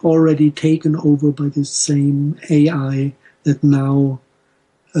be already taken over by this same AI that now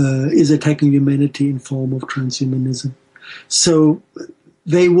is attacking humanity in form of transhumanism. So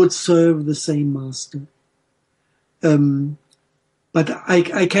they would serve the same master. But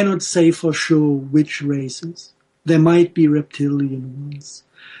I cannot say for sure which races. There might be reptilian ones.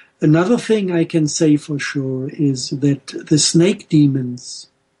 Another thing I can say for sure is that the snake demons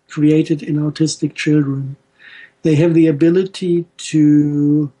created in autistic children, they have the ability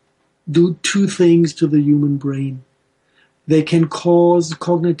to do two things to the human brain. They can cause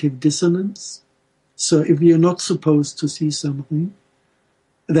cognitive dissonance. So if you're not supposed to see something,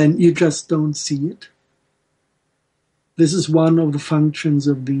 then you just don't see it. This is one of the functions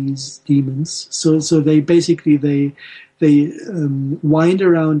of these demons. So they basically, they wind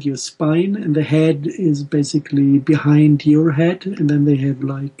around your spine, and the head is basically behind your head, and then they have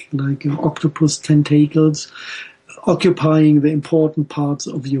like octopus tentacles occupying the important parts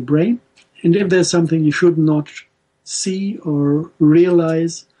of your brain. And if there's something you should not see or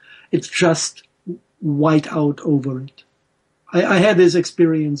realize, it's just white out over it. I had this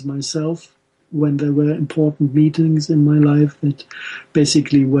experience myself when there were important meetings in my life that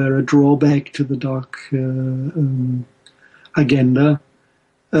basically were a drawback to the dark agenda.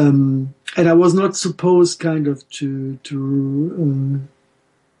 And I was not supposed kind of to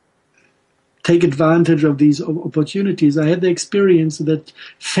take advantage of these opportunities. I had the experience that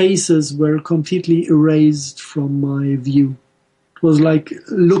faces were completely erased from my view. It was like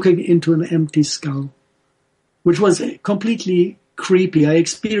looking into an empty skull, which was completely creepy. I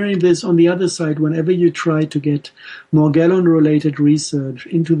experienced this on the other side whenever you try to get Morgellon-related research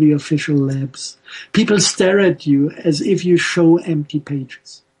into the official labs. People stare at you as if you show empty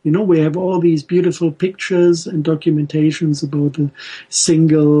pages. You know, we have all these beautiful pictures and documentations about the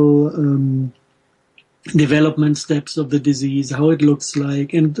single development steps of the disease, how it looks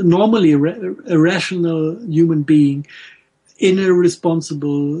like. And normally a rational human being in a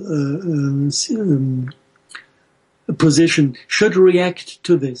responsible position should react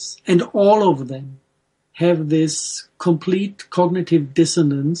to this. And all of them have this complete cognitive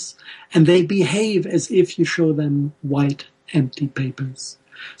dissonance, and they behave as if you show them white, empty papers.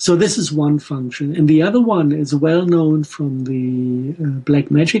 So this is one function. And the other one is well known from the black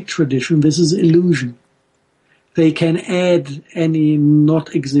magic tradition. This is illusion. They can add any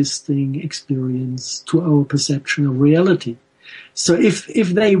not existing experience to our perception of reality. So if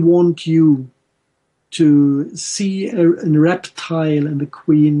they want you to see a reptile and the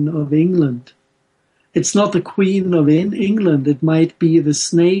Queen of England, it's not the Queen of England. It might be the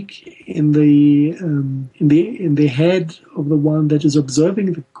snake in the head of the one that is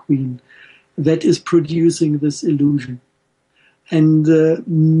observing the Queen that is producing this illusion. And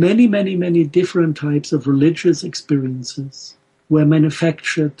many, many, many different types of religious experiences were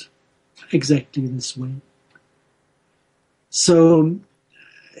manufactured exactly this way. So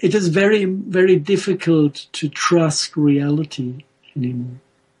it is very, very difficult to trust reality anymore.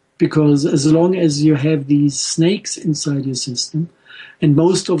 Because as long as you have these snakes inside your system, and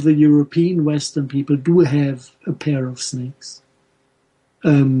most of the European Western people do have a pair of snakes.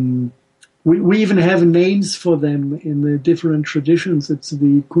 We even have names for them in the different traditions. It's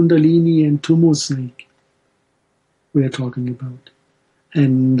the Kundalini and Tumu snake we are talking about.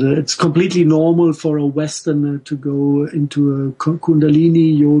 And it's completely normal for a Westerner to go into a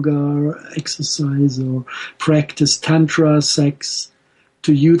Kundalini yoga exercise or practice Tantra sex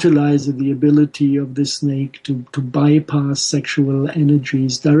to utilize the ability of the snake to bypass sexual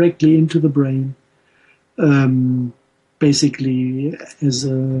energies directly into the brain, basically as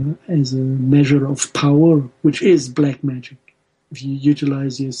a measure of power, which is black magic. If you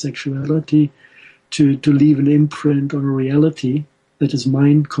utilize your sexuality to leave an imprint on reality that is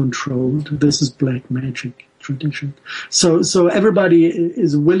mind controlled, this is black magic tradition. So everybody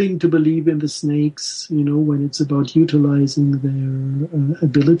is willing to believe in the snakes, you know, when it's about utilizing their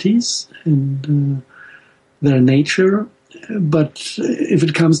abilities and their nature. But if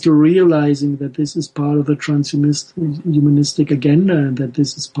it comes to realizing that this is part of the transhumanistic agenda and that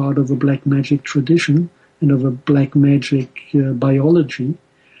this is part of a black magic tradition and of a black magic biology,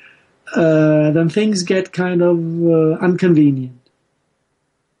 then things get kind of inconvenient.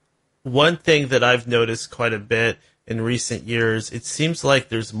 One thing that I've noticed quite a bit in recent years, it seems like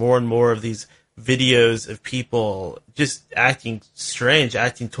there's more and more of these videos of people just acting strange,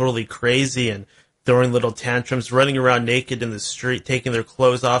 acting totally crazy and throwing little tantrums, running around naked in the street, taking their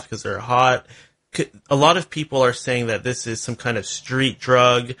clothes off because they're hot. a lot of people are saying that this is some kind of street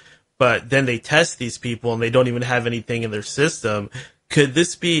drug, but then they test these people and they don't even have anything in their system. Could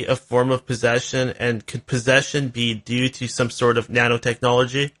this be a form of possession, and could possession be due to some sort of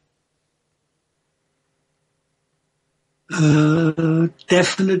nanotechnology?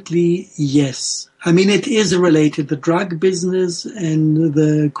 Definitely yes. I mean, it is related. The drug business and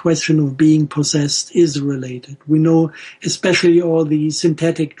the question of being possessed is related. We know, especially all the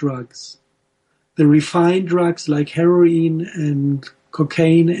synthetic drugs, the refined drugs like heroin and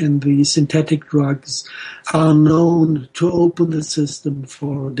cocaine and the synthetic drugs are known to open the system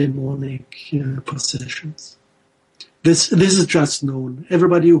for demonic possessions. This is just known.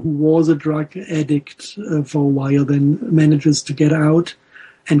 Everybody who was a drug addict for a while then manages to get out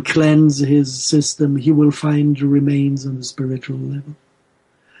and cleanse his system. He will find remains on a spiritual level.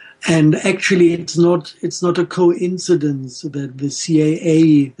 And actually, it's not a coincidence that the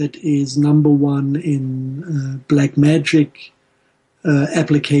CIA, that is number one in black magic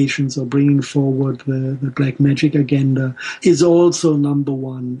applications or bringing forward the black magic agenda, is also number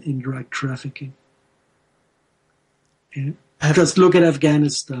one in drug trafficking. Yeah. Just look at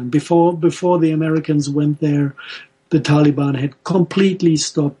Afghanistan. Before the Americans went there, the Taliban had completely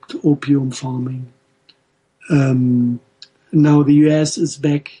stopped opium farming. Now the US is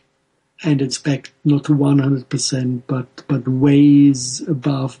back, and it's back not to 100%, but ways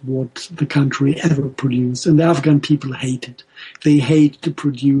above what the country ever produced. And the Afghan people hate it. They hate to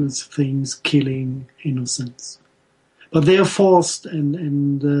produce things killing innocents. But they are forced,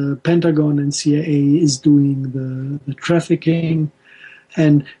 and the Pentagon and CIA is doing the trafficking.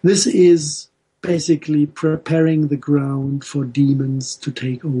 And this is basically preparing the ground for demons to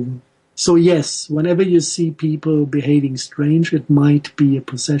take over. So yes, whenever you see people behaving strange, it might be a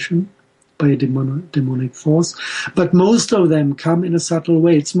possession by a demonic force. But most of them come in a subtle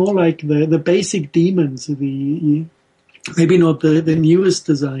way. It's more like the basic demons, maybe not the newest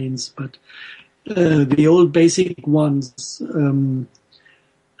designs, but the old basic ones,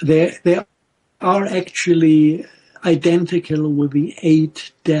 they are actually identical with the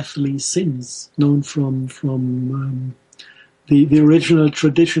 8 deathly sins known from the original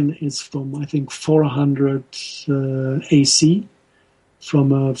tradition is from, I think, 400 AC,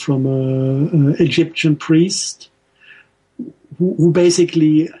 from a Egyptian priest who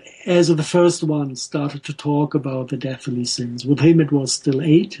basically, as of the first one, started to talk about the deathly sins. With him it was still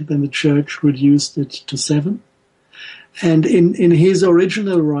 8, then the church reduced it to 7. And in his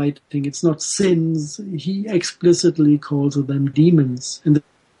original writing, it's not sins, he explicitly calls them demons. And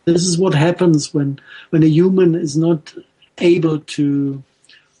this is what happens when a human is not able to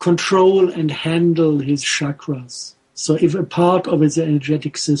control and handle his chakras. So if a part of his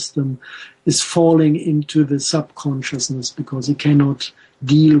energetic system is falling into the subconsciousness because he cannot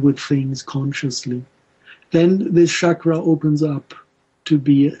deal with things consciously, then this chakra opens up to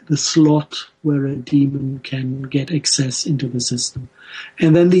be the slot where a demon can get access into the system.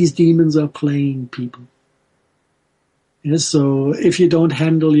 And then these demons are playing people. Yes, so if you don't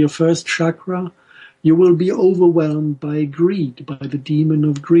handle your first chakra, you will be overwhelmed by greed, by the demon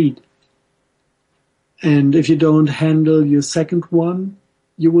of greed. And if you don't handle your second one,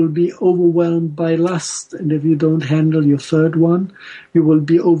 you will be overwhelmed by lust. And if you don't handle your third one, you will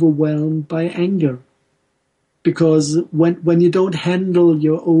be overwhelmed by anger. Because when you don't handle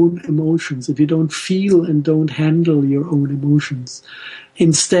your own emotions, if you don't feel and don't handle your own emotions,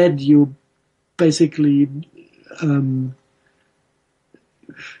 instead you basically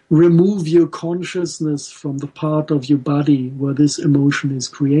remove your consciousness from the part of your body where this emotion is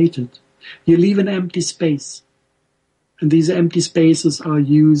created. You leave an empty space. And these empty spaces are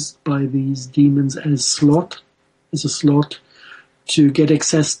used by these demons as a slot to get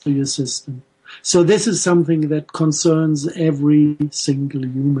access to your system. So this is something that concerns every single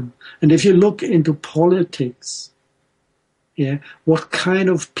human. And if you look into politics, what kind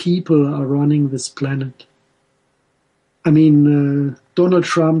of people are running this planet? I mean, Donald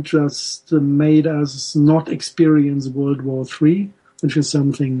Trump just made us not experience World War III, which is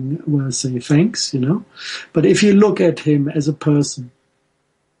something where I say thanks, But if you look at him as a person,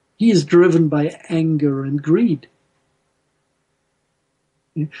 he is driven by anger and greed.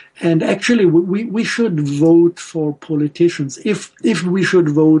 And actually, we should vote for politicians, if we should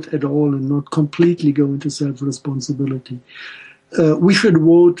vote at all and not completely go into self-responsibility. We should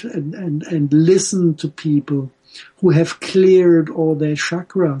vote and listen to people who have cleared all their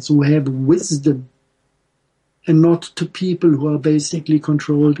chakras, who have wisdom, and not to people who are basically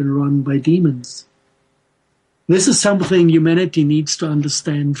controlled and run by demons. This is something humanity needs to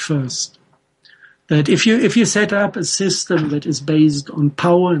understand first. That if you set up a system that is based on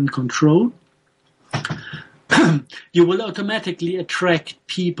power and control, you will automatically attract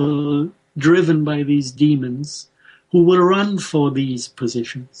people driven by these demons who will run for these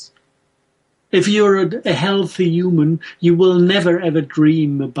positions. If you're a healthy human, you will never ever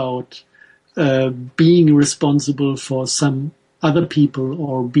dream about being responsible for some other people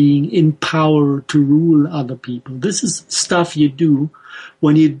or being in power to rule other people. This is stuff you do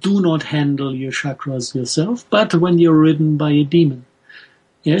when you do not handle your chakras yourself, but when you're ridden by a demon.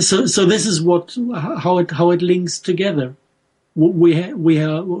 Yeah, so this is how it links together. We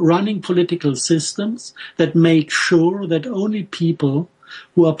are running political systems that make sure that only people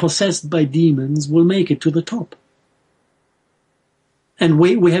who are possessed by demons will make it to the top. And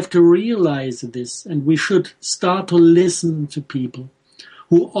we have to realize this, and we should start to listen to people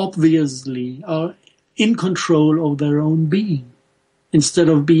who obviously are in control of their own being, instead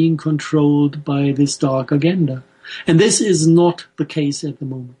of being controlled by this dark agenda. And this is not the case at the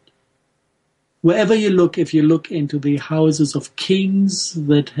moment. Wherever you look, if you look into the houses of kings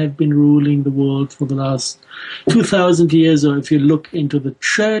that have been ruling the world for the last 2,000 years, or if you look into the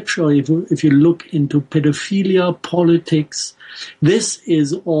church, or if you look into pedophilia, politics, this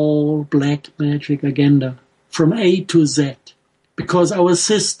is all black magic agenda from A to Z, because our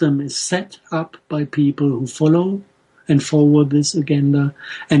system is set up by people who follow and forward this agenda,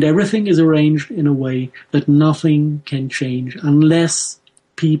 and everything is arranged in a way that nothing can change unless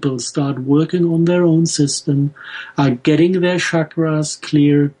people start working on their own system, are getting their chakras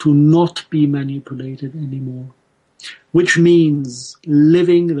clear to not be manipulated anymore, which means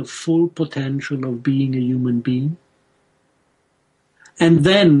living the full potential of being a human being, and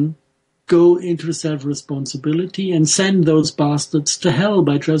then go into self-responsibility and send those bastards to hell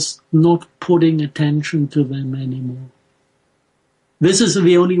by just not putting attention to them anymore. This is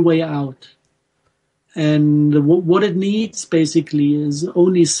the only way out. And what it needs basically is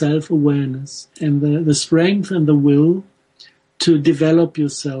only self-awareness and the strength and the will to develop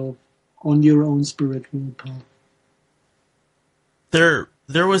yourself on your own spiritual path. There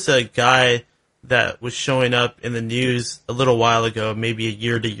was a guy that was showing up in the news a little while ago, maybe a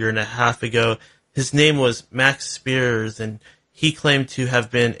year to year and a half ago. His name was Max Spears, and he claimed to have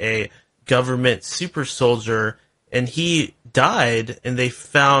been a government super soldier, and he died, and they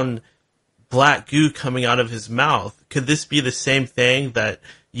found black goo coming out of his mouth. Could this be the same thing that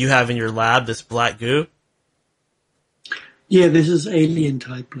you have in your lab, this black goo? Yeah, this is alien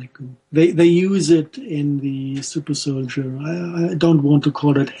type black goo. They use it in the super soldier. I don't want to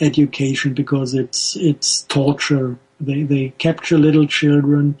call it education because it's torture. They capture little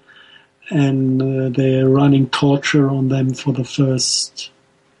children and they're running torture on them for the first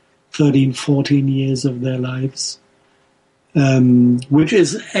 13, 14 years of their lives. Which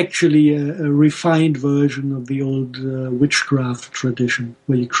is actually a refined version of the old witchcraft tradition,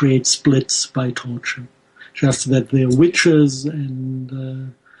 where you create splits by torture. Just that they're witches,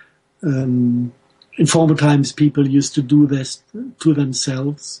 and in former times people used to do this to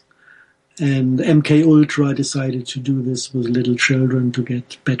themselves, and MK Ultra decided to do this with little children to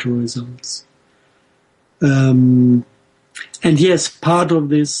get better results. And yes, part of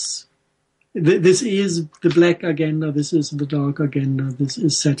this is the black agenda, this is the dark agenda, this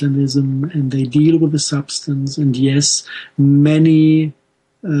is Satanism, and they deal with the substance. And yes, many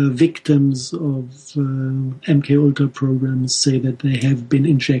victims of MK Ultra programs say that they have been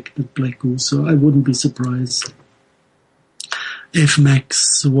injected black goo, so I wouldn't be surprised if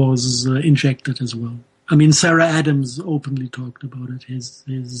Max was injected as well. I mean, Sarah Adams openly talked about it,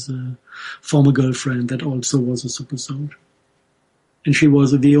 his former girlfriend that also was a super soldier. And she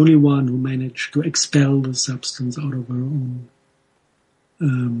was the only one who managed to expel the substance out of her own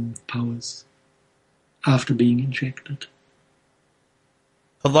powers after being injected.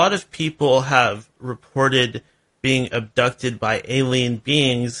 A lot of people have reported being abducted by alien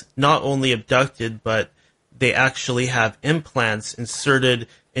beings, not only abducted, but they actually have implants inserted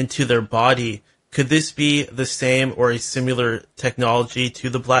into their body. Could this be the same or a similar technology to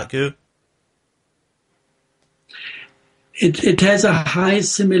the black goo? It has a high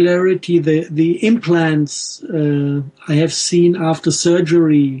similarity. The implants I have seen after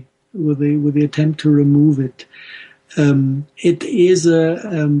surgery with the attempt to remove it. It is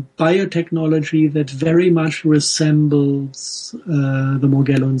a biotechnology that very much resembles the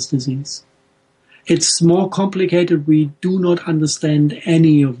Morgellons disease. It's more complicated. We do not understand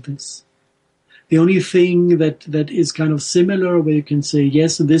any of this. The only thing that is kind of similar, where you can say,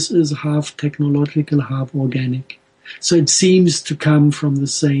 yes, this is half technological, half organic. So it seems to come from the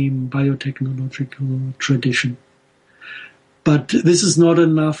same biotechnological tradition. But this is not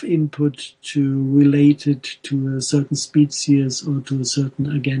enough input to relate it to a certain species or to a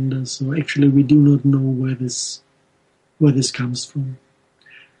certain agenda. So actually, we do not know where this comes from.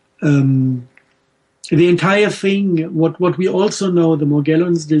 The entire thing, what we also know, the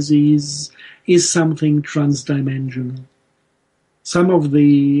Morgellons disease, is something transdimensional. Some of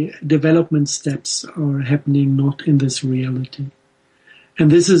the development steps are happening not in this reality. And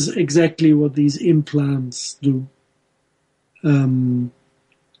this is exactly what these implants do.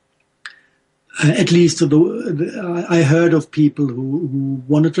 At least I heard of people who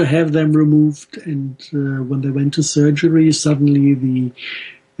wanted to have them removed, and when they went to surgery, suddenly the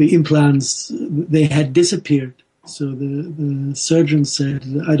implants, they had disappeared. So the surgeon said,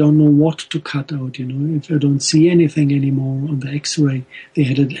 I don't know what to cut out, if I don't see anything anymore on the x-ray. They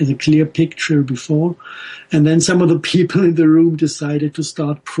had it as a clear picture before. And then some of the people in the room decided to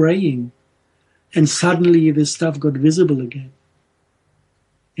start praying. And suddenly this stuff got visible again.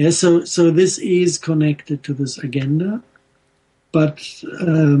 Yeah, so this is connected to this agenda, but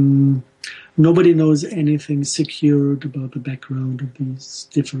nobody knows anything secured about the background of these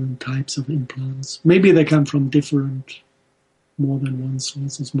different types of implants. Maybe they come from more than one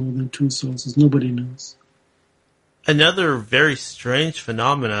sources, more than two sources. Nobody knows. Another very strange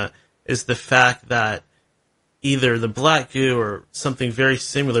phenomena is the fact that either the Black Goo or something very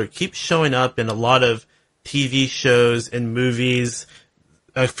similar keeps showing up in a lot of TV shows and movies.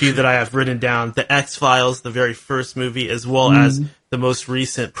 A few that I have written down, the X-Files, the very first movie, as well as the most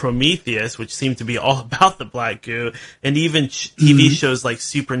recent Prometheus, which seemed to be all about the Black Goo, and even TV shows like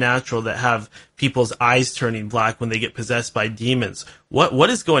Supernatural that have people's eyes turning black when they get possessed by demons. What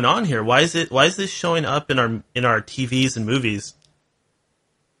is going on here? Why is this showing up in our TVs and movies?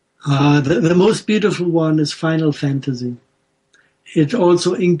 The most beautiful one is Final Fantasy. It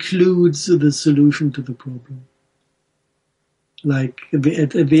also includes the solution to the problem. Like at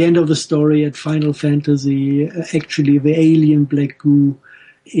the end of the story at Final Fantasy, actually the alien Black Goo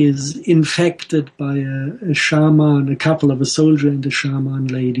is infected by a shaman, a soldier and a shaman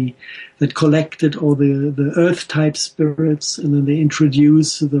lady that collected all the earth-type spirits, and then they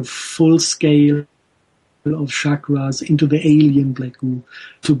introduce the full scale of chakras into the alien Black Goo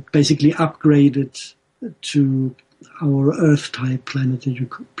to basically upgrade it to our Earth-type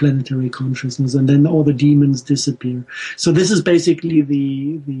planetary consciousness, and then all the demons disappear. So this is basically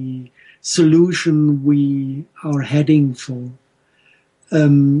the solution we are heading for.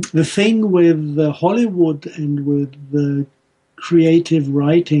 The thing with Hollywood and with the creative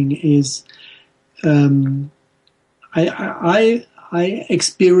writing is, I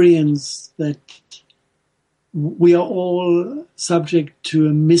experience that we are all subject to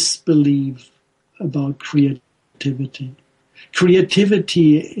a misbelief about creativity.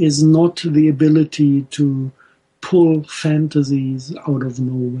 Creativity is not the ability to pull fantasies out of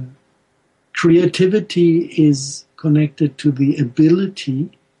nowhere. Creativity is connected to the ability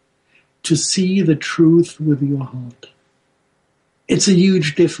to see the truth with your heart. It's a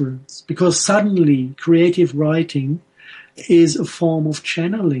huge difference, because suddenly creative writing is a form of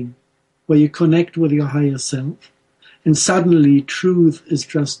channeling where you connect with your higher self. And suddenly truth is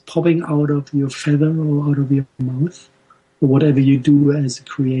just popping out of your feather or out of your mouth, or whatever you do as a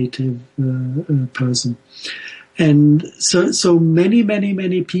creative person. And so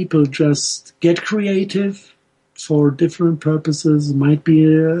many people just get creative for different purposes. It might be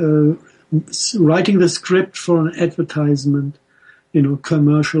writing the script for an advertisement,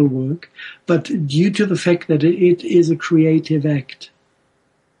 commercial work. But due to the fact that it is a creative act,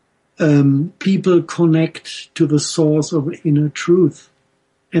 people connect to the source of inner truth.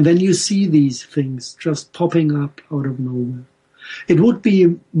 And then you see these things just popping up out of nowhere. It would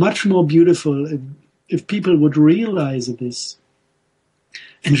be much more beautiful if people would realize this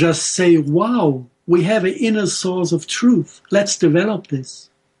and just say, wow, we have an inner source of truth. Let's develop this.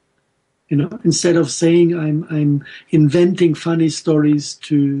 Instead of saying I'm inventing funny stories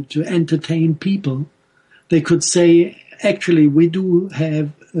to entertain people, they could say, actually, we do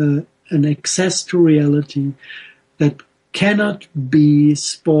have an access to reality that cannot be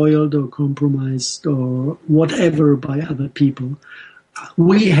spoiled or compromised or whatever by other people.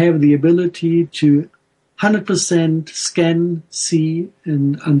 We have the ability to 100% scan, see,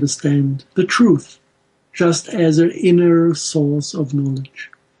 and understand the truth, just as an inner source of knowledge.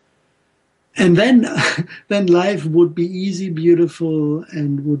 And then life would be easy, beautiful,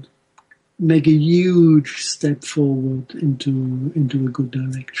 and would make a huge step forward into a good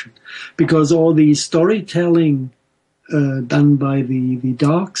direction. Because all the storytelling done by the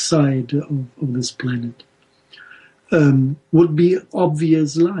dark side of this planet would be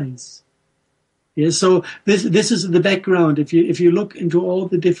obvious lies. Yeah, so this is the background. If you look into all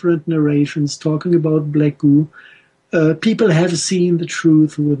the different narrations talking about Black Goo, people have seen the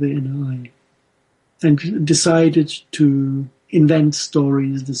truth with the inner eye and decided to invent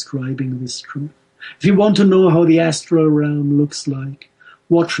stories describing this truth. If you want to know how the astral realm looks like,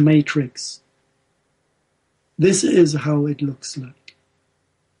 watch Matrix. This is how it looks like.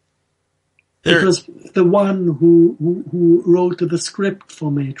 Because the one who wrote the script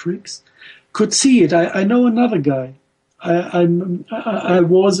for Matrix could see it. I know another guy. I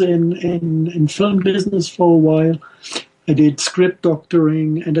was in film business for a while. I did script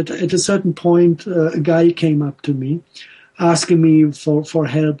doctoring, and at a certain point, a guy came up to me, asking me for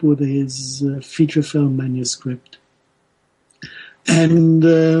help with his feature film manuscript. And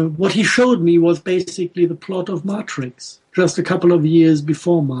what he showed me was basically the plot of Matrix, just a couple of years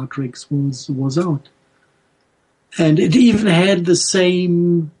before Matrix was out. And it even had the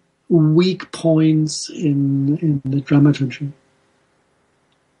same weak points in the dramaturgy.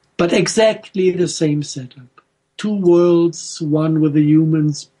 But exactly the same setup. Two worlds, one with the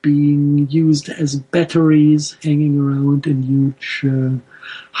humans being used as batteries hanging around in huge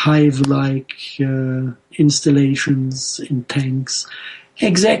hive-like installations in tanks.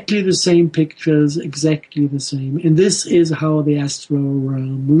 Exactly the same pictures, exactly the same. And this is how the astral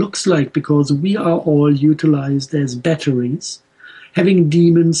realm looks like, because we are all utilized as batteries, having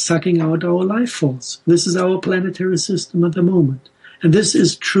demons sucking out our life force. This is our planetary system at the moment. And this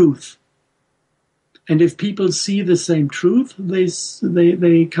is truth. And if people see the same truth,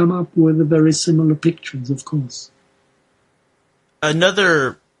 they come up with very similar pictures, of course.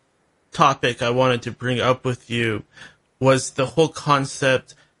 Another topic I wanted to bring up with you was the whole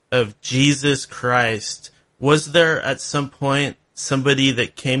concept of Jesus Christ. Was there at some point somebody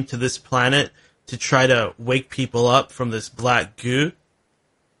that came to this planet to try to wake people up from this black goo?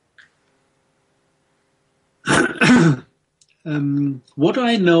 What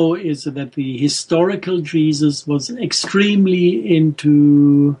I know is that the historical Jesus was extremely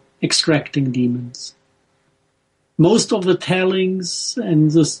into extracting demons. Most of the tellings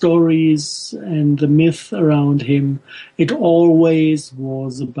and the stories and the myth around him, it always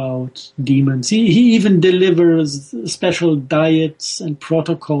was about demons. He even delivers special diets and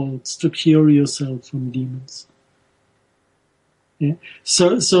protocols to cure yourself from demons. Yeah.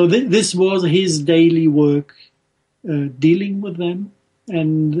 So this was his daily work, dealing with them,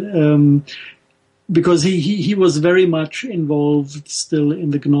 and because he was very much involved still in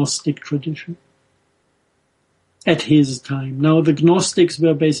the Gnostic tradition at his time. Now the Gnostics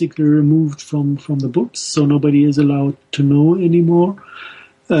were basically removed from the books, so nobody is allowed to know anymore,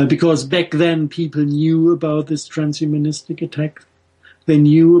 because back then people knew about this transhumanistic attack. They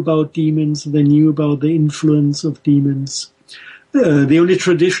knew about demons, they knew about the influence of demons. The only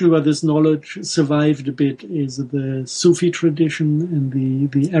tradition where this knowledge survived a bit is the Sufi tradition and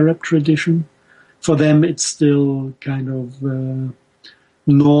the Arab tradition. For them, it's still kind of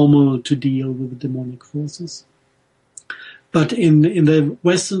normal to deal with demonic forces. But in the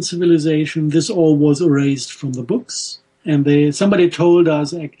Western civilization, this all was erased from the books. And somebody told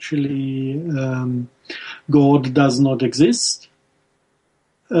us, actually, God does not exist.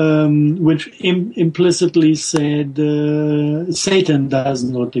 Which implicitly said Satan does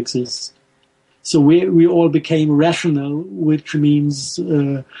not exist. So we all became rational, which means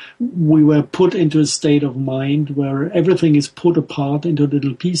we were put into a state of mind where everything is put apart into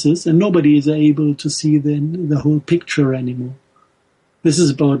little pieces, and nobody is able to see the whole picture anymore. This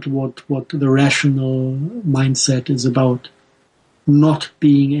is about what the rational mindset is about, not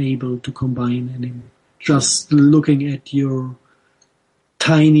being able to combine anymore, just looking at your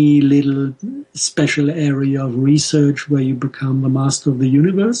tiny little special area of research where you become the master of the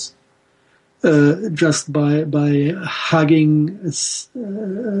universe, just by hugging a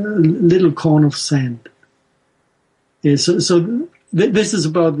little corn of sand. Yeah, so this is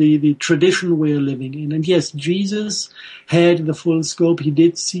about the tradition we're living in. And yes, Jesus had the full scope. He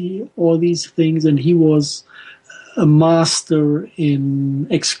did see all these things, and he was a master in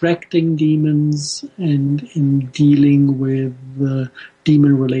extracting demons and in dealing with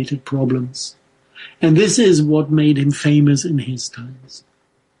demon-related problems. And this is what made him famous in his times.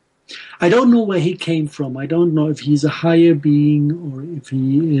 I don't know where he came from. I don't know if he's a higher being or if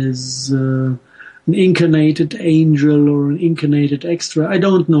he is an incarnated angel or an incarnated extra. I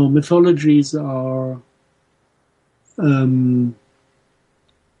don't know. Mythologies are...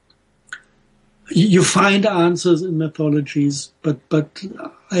 you find answers in mythologies, but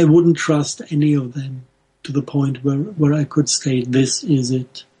I wouldn't trust any of them to the point where I could state this is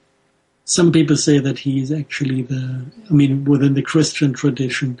it. Some people say that he is actually within the Christian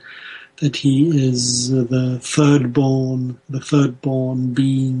tradition, that he is the third born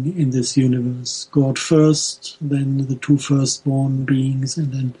being in this universe. God first, then the two firstborn beings,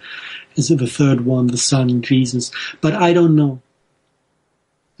 and then is the third one, the Son, Jesus. But I don't know.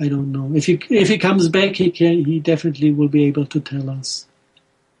 If he comes back, he definitely will be able to tell us.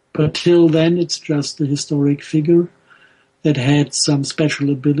 But till then, it's just a historic figure that had some special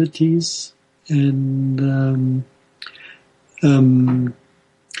abilities, and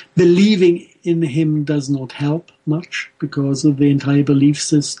believing in him does not help much, because of the entire belief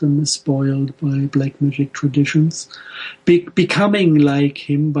system is spoiled by black magic traditions. Becoming like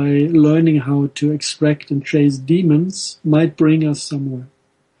him by learning how to extract and chase demons might bring us somewhere.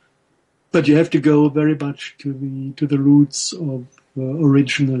 But you have to go very much to the roots of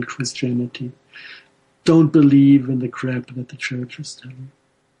original Christianity. Don't believe in the crap that the church is telling.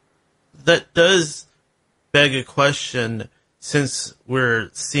 That does beg a question, since we're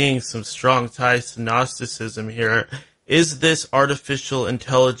seeing some strong ties to Gnosticism here. Is this artificial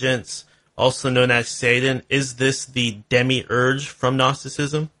intelligence, also known as Satan, is this the demiurge from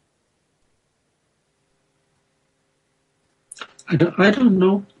Gnosticism? I don't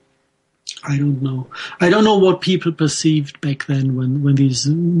know. I don't know what people perceived back then when these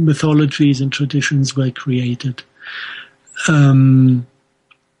mythologies and traditions were created.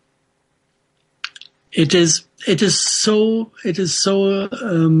 It is so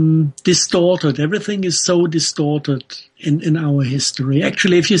distorted. Everything is so distorted in our history.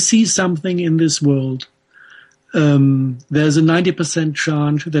 Actually, if you see something in this world, there's a 90%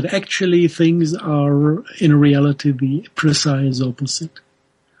 chance that actually things are in reality the precise opposite.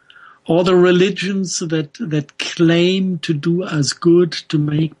 All the religions that claim to do us good, to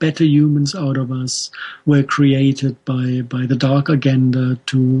make better humans out of us, were created by the dark agenda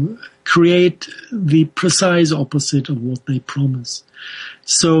to create the precise opposite of what they promise.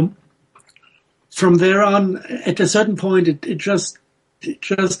 So from there on, at a certain point, it just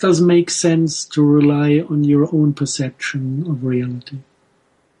doesn't make sense to rely on your own perception of reality.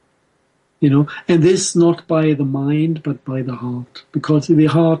 And this not by the mind, but by the heart, because the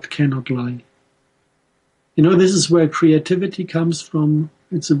heart cannot lie. This is where creativity comes from.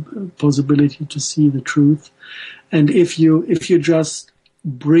 It's a possibility to see the truth. And if you just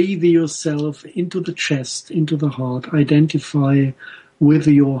breathe yourself into the chest, into the heart, identify with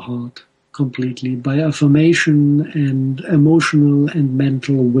your heart completely by affirmation and emotional and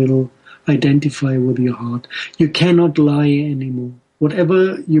mental will, identify with your heart. You cannot lie anymore.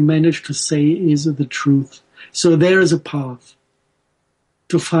 Whatever you manage to say is the truth. So there is a path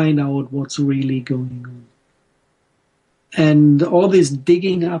to find out what's really going on. And all this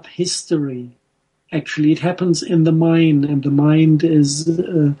digging up history, actually, it happens in the mind, and the mind is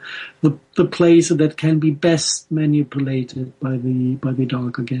the place that can be best manipulated by the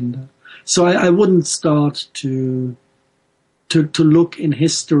dark agenda. So I wouldn't start to look in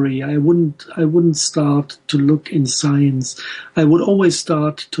history. I wouldn't start to look in science. I would always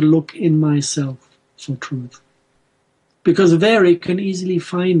start to look in myself for truth, because there you can easily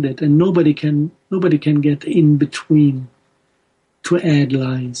find it, and nobody can get in between to add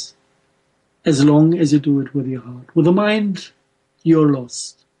lies, as long as you do it with your heart. With the mind, you're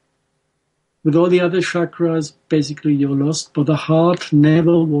lost. With all the other chakras, basically you're lost, but the heart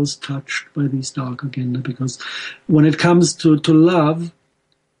never was touched by these dark agenda, because when it comes to love,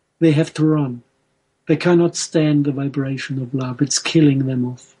 they have to run. They cannot stand the vibration of love. It's killing them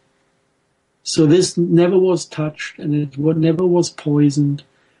off. So this never was touched, and it never was poisoned.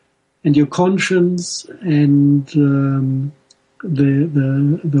 And your conscience and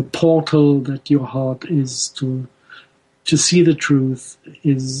the portal that your heart is to see the truth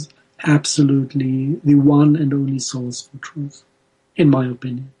is absolutely the one and only source for truth, in my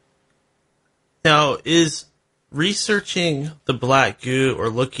opinion. Now, is researching the Black Goo or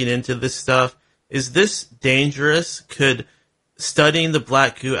looking into this stuff, is this dangerous? Could studying the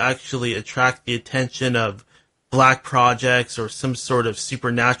Black Goo actually attract the attention of black projects or some sort of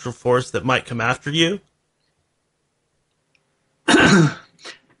supernatural force that might come after you?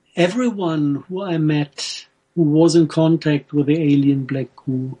 Everyone who I met who was in contact with the alien Black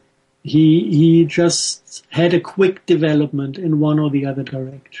Goo, he just had a quick development in one or the other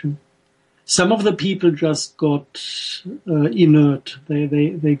direction. Some of the people just got inert.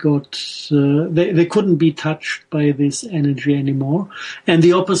 They couldn't be touched by this energy anymore, and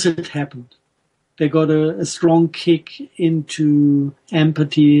the opposite happened. They got a strong kick into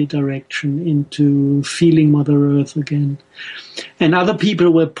empathy direction, into feeling Mother Earth again, and other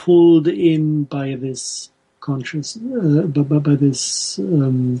people were pulled in by this conscious, by this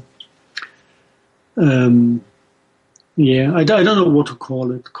Yeah, I don't know what to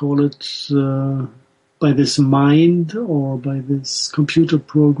call it. Call it by this mind, or by this computer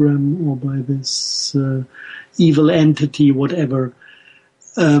program, or by this evil entity, whatever.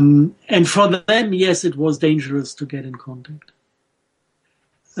 And for them, yes, it was dangerous to get in contact.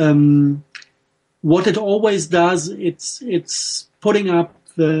 What it always does, it's putting up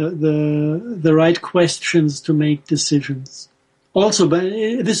the right questions to make decisions. Also, but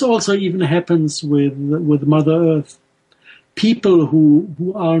this also even happens with Mother Earth. People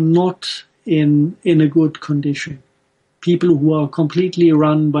who are not in a good condition, people who are completely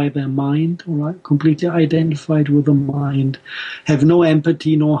run by their mind, or completely identified with the mind, have no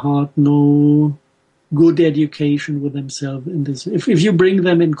empathy, no heart, no good education with themselves in this. If you bring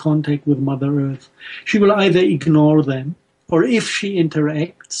them in contact with Mother Earth, she will either ignore them, or if she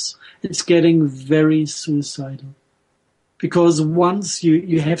interacts, it's getting very suicidal. Because once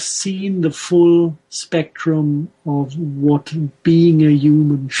you have seen the full spectrum of what being a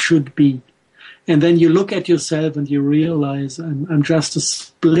human should be, and then you look at yourself and you realize, I'm just a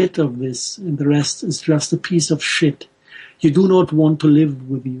split of this, and the rest is just a piece of shit. You do not want to live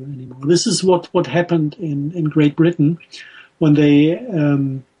with you anymore. This is what happened in Great Britain when they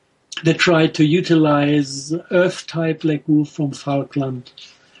tried to utilize Earth-type Black Goo from Falkland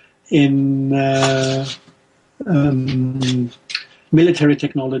in military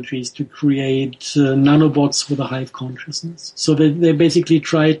technologies to create nanobots with a hive consciousness. So they basically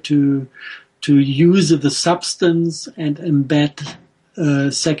tried to use the substance and embed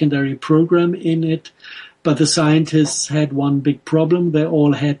a secondary program in it. But the scientists had one big problem. They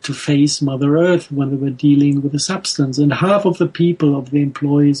all had to face Mother Earth when they were dealing with the substance. And half of the people, of the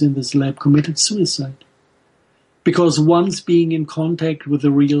employees in this lab, committed suicide. Because once being in contact with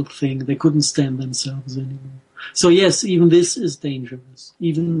the real thing, they couldn't stand themselves anymore. So yes, even this is dangerous.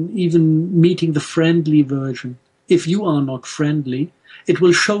 Even meeting the friendly version. If you are not friendly, it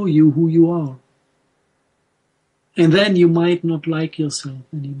will show you who you are. And then you might not like yourself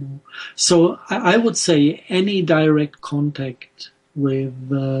anymore. So I would say any direct contact with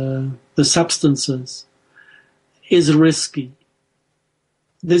the substances is risky.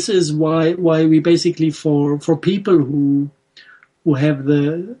 This is why we basically, for people who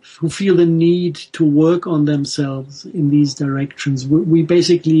feel the need to work on themselves in these directions, we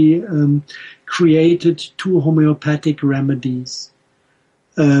basically created 2 homeopathic remedies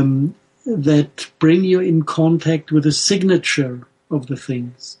that bring you in contact with the signature of the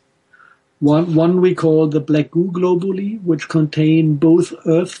things. One we call the Black Goo globally, which contain both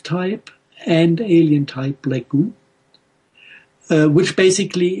Earth type and alien type Black Goo, which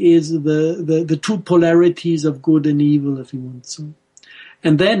basically is the 2 polarities of good and evil, if you want so.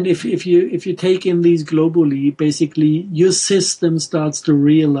 And then if you take in these globally, basically your system starts to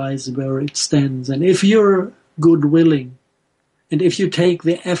realize where it stands. And if you're good-willing, and if you take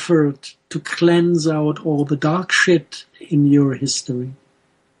the effort to cleanse out all the dark shit in your history,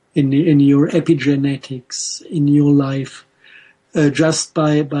 in your epigenetics, in your life, just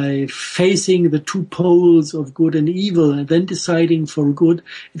by facing the 2 poles of good and evil and then deciding for good,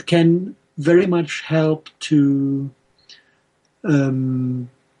 it can very much help to bring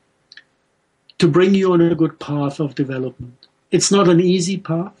you on a good path of development. It's not an easy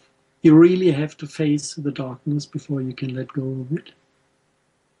path. You really have to face the darkness before you can let go of it.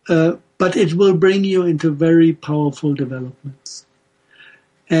 But it will bring you into very powerful developments.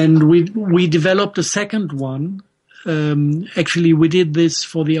 And we developed a second one. Actually, we did this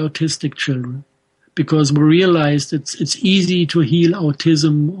for the autistic children because we realized it's easy to heal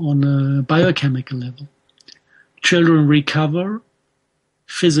autism on a biochemical level. Children recover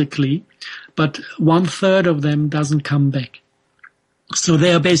physically, but 1/3 of them doesn't come back. So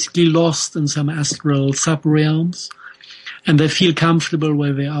they are basically lost in some astral sub-realms, and they feel comfortable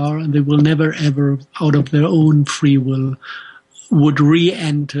where they are, and they will never ever, out of their own free will, would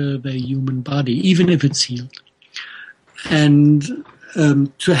re-enter their human body, even if it's healed. And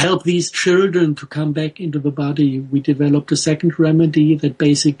to help these children to come back into the body, we developed a second remedy that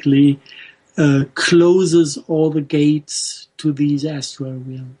basically closes all the gates to these astral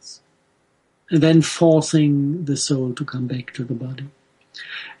realms, and then forcing the soul to come back to the body.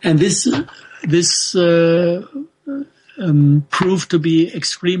 And this proved to be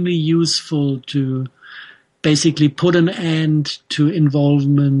extremely useful to basically put an end to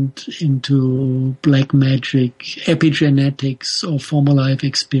involvement into black magic, epigenetics, or former life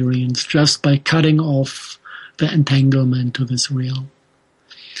experience, just by cutting off the entanglement to this realm.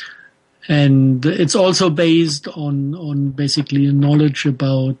 And it's also based on basically a knowledge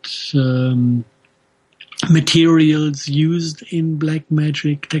about materials used in black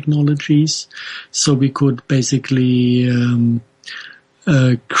magic technologies. So we could basically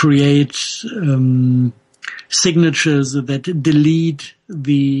create signatures that delete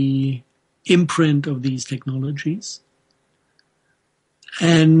the imprint of these technologies.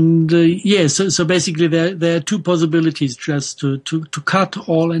 And so basically there are two possibilities: just to cut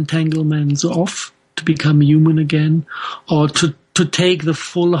all entanglements off to become human again, or to take the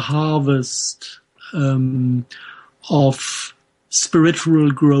full harvest of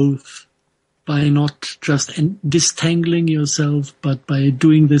spiritual growth by not just distangling yourself, but by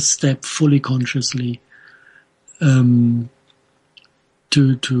doing this step fully consciously.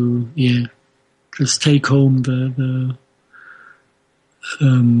 Just take home the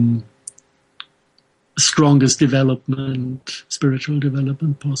strongest development, spiritual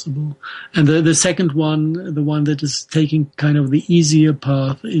development possible. And the second one, the one that is taking kind of the easier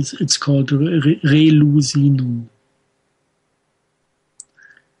path, it's called Relusinum.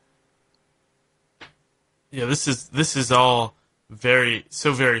 Yeah, this is all very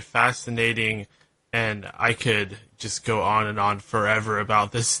fascinating, and I could just go on and on forever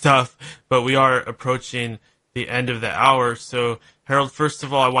about this stuff, but we are approaching the end of the hour. So Harald, first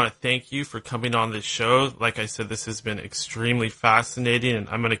of all, I want to thank you for coming on this show. Like I said, this has been extremely fascinating, and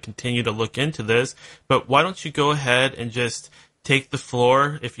I'm going to continue to look into this. But why don't you go ahead and just take the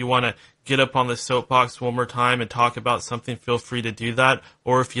floor? If you want to get up on the soapbox one more time and talk about something, feel free to do that.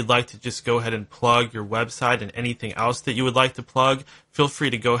 Or if you'd like to just go ahead and plug your website and anything else that you would like to plug, feel free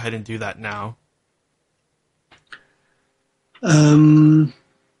to go ahead and do that now.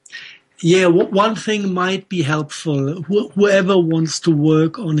 Yeah, one thing might be helpful. Whoever wants to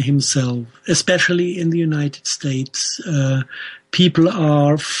work on himself, especially in the United States, people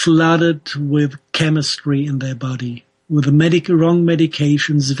are flooded with chemistry in their body, with the wrong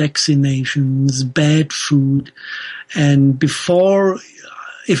medications, vaccinations, bad food. And before,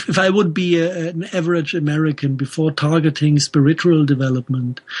 if I would be an average American, before targeting spiritual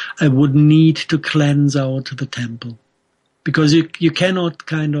development, I would need to cleanse out the temple. Because you cannot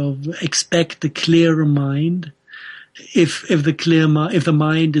kind of expect a clearer mind if the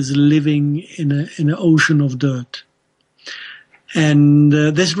mind is living in an ocean of dirt. And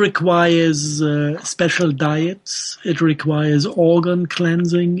this requires special diets. It requires organ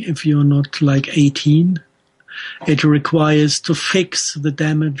cleansing if you're not like 18. It requires to fix the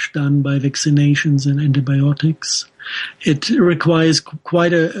damage done by vaccinations and antibiotics. It requires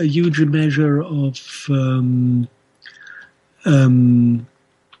quite a huge measure of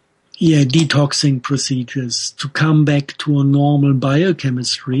detoxing procedures to come back to a normal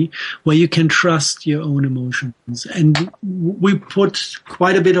biochemistry where you can trust your own emotions. And we put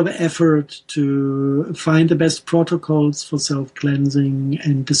quite a bit of effort to find the best protocols for self-cleansing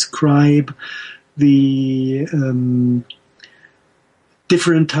and describe the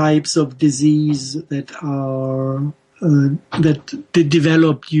different types of disease that are that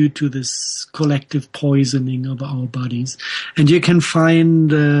develop due to this collective poisoning of our bodies. And you can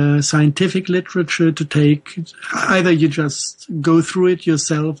find scientific literature to take. Either you just go through it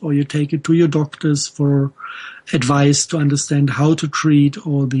yourself or you take it to your doctors for advice to understand how to treat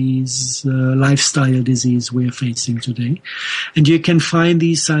all these lifestyle diseases we're facing today. And you can find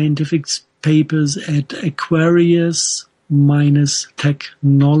these scientific papers at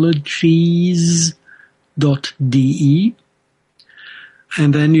Aquarius-Technologies.de,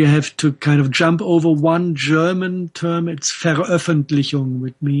 and then you have to kind of jump over one German term. It's Veröffentlichung,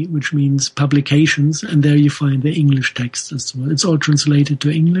 which means publications, and there you find the English text as well. It's all translated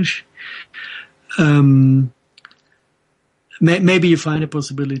to English. Maybe you find a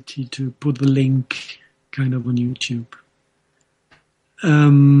possibility to put the link kind of on YouTube.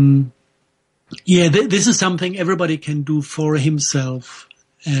 This is something everybody can do for himself.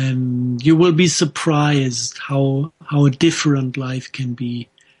 And you will be surprised how different life can be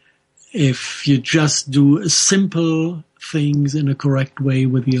if you just do simple things in a correct way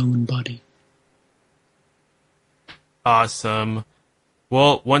with your own body. Awesome.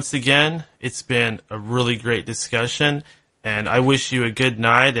 Well, once again, it's been a really great discussion, and I wish you a good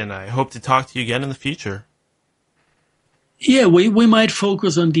night, and I hope to talk to you again in the future. Yeah, we might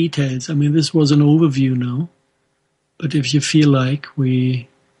focus on details. I mean, this was an overview now, but if you feel like we've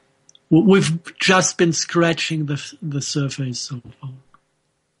just been scratching the surface so far.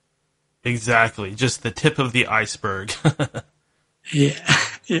 Exactly, just the tip of the iceberg. Yeah.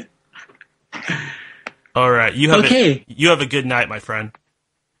 All right, you have a good night, my friend.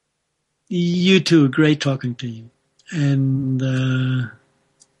 You too. Great talking to you, and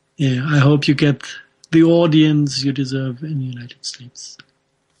I hope you get the audience you deserve in the United States.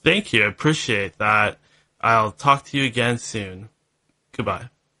 Thank you. I appreciate that. I'll talk to you again soon. Goodbye.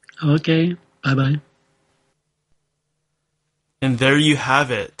 Okay, bye-bye. And there you have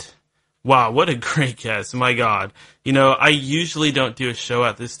it. Wow, what a great guest. My God. I usually don't do a show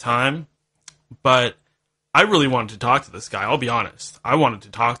at this time, but I really wanted to talk to this guy. I'll be honest. I wanted to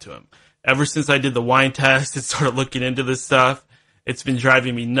talk to him. Ever since I did the wine test and started looking into this stuff, it's been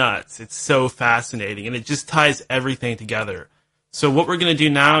driving me nuts. It's so fascinating, and it just ties everything together. So what we're going to do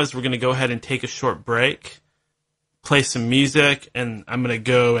now is we're going to go ahead and take a short break, play some music, and I'm going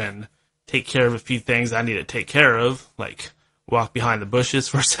to go and take care of a few things I need to take care of, like walk behind the bushes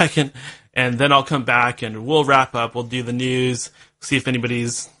for a second, and then I'll come back and we'll wrap up. We'll do the news, see if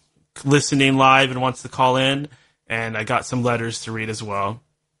anybody's listening live and wants to call in, and I got some letters to read as well.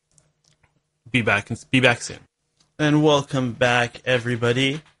 Be back soon. And welcome back,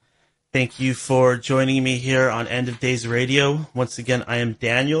 everybody. Thank you for joining me here on End of Days Radio. Once again, I am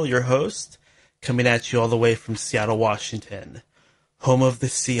Daniel, your host, coming at you all the way from Seattle, Washington, home of the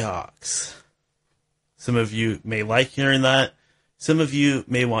Seahawks. Some of you may like hearing that. Some of you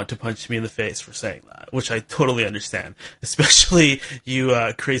may want to punch me in the face for saying that, which I totally understand, especially you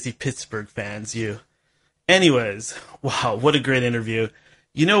crazy Pittsburgh fans, you. Anyways, wow, what a great interview.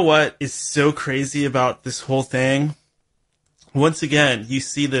 You know what is so crazy about this whole thing? Once again, you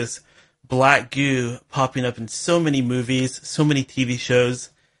see this Black Goo popping up in so many movies, so many TV shows,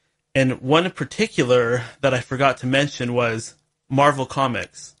 and one in particular that I forgot to mention was Marvel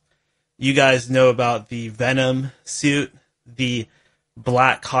Comics. You guys know about the Venom suit, the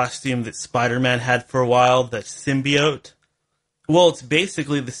black costume that Spider-Man had for a while, the symbiote. Well, it's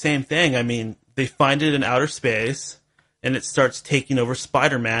basically the same thing. I mean, they find it in outer space, and it starts taking over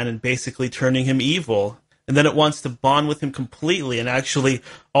Spider-Man and basically turning him evil. And then it wants to bond with him completely and actually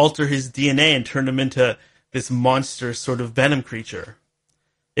alter his DNA and turn him into this monster sort of Venom creature.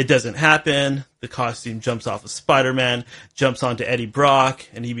 It doesn't happen. The costume jumps off of Spider-Man, jumps onto Eddie Brock,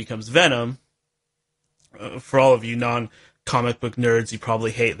 and he becomes Venom. For all of you non-comic book nerds, you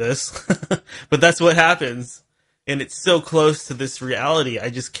probably hate this. But that's what happens. And it's so close to this reality, I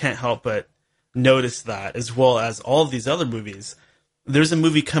just can't help but notice that, as well as all of these other movies. There's a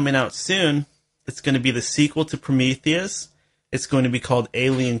movie coming out soon. It's going to be the sequel to Prometheus. It's going to be called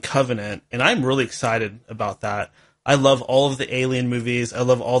Alien Covenant, and I'm really excited about that. I love all of the Alien movies. I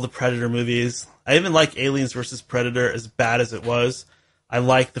love all the Predator movies. I even like Aliens vs. Predator, as bad as it was. I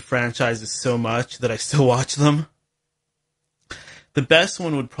like the franchises so much that I still watch them. The best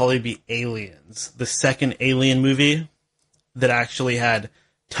one would probably be Aliens, the second Alien movie that actually had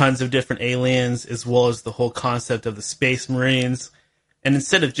tons of different aliens, as well as the whole concept of the Space Marines. And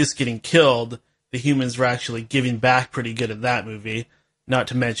instead of just getting killed, the humans were actually giving back pretty good in that movie, not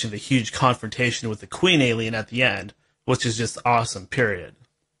to mention the huge confrontation with the Queen alien at the end, which is just awesome, period.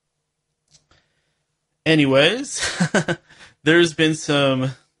 Anyways, there's been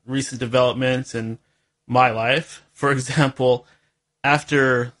some recent developments in my life. For example,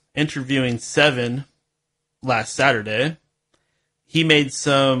 after interviewing Seven last Saturday, he made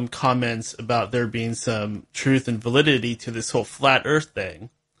some comments about there being some truth and validity to this whole flat earth thing.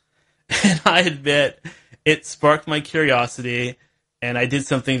 And I admit, it sparked my curiosity, and I did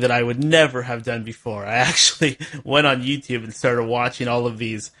something that I would never have done before. I actually went on YouTube and started watching all of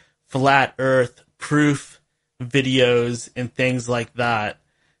these flat earth proof videos and things like that.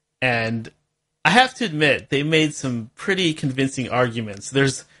 And I have to admit, they made some pretty convincing arguments.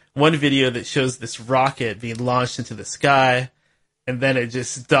 There's one video that shows this rocket being launched into the sky, and then it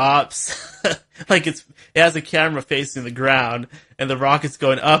just stops. Like it has a camera facing the ground, and the rocket's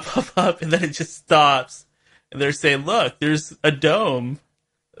going up, up, up, and then it just stops. And they're saying, look, there's a dome.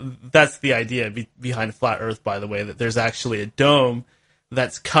 That's the idea behind Flat Earth, by the way, that there's actually a dome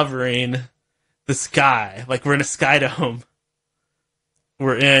that's covering the sky. Like we're in a sky dome.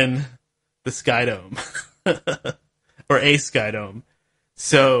 We're in the sky dome. Or a sky dome.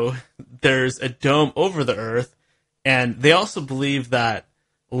 So there's a dome over the Earth. And they also believe that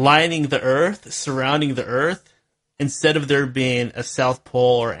lining the Earth, surrounding the Earth, instead of there being a South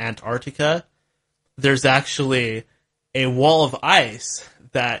Pole or Antarctica, there's actually a wall of ice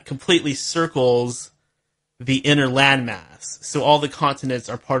that completely circles the inner landmass. So all the continents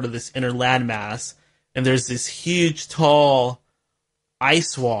are part of this inner landmass, and there's this huge, tall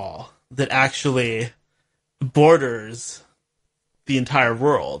ice wall that actually borders the entire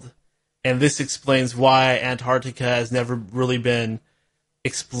world. And this explains why Antarctica has never really been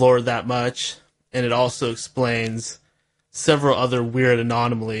explored that much. And it also explains several other weird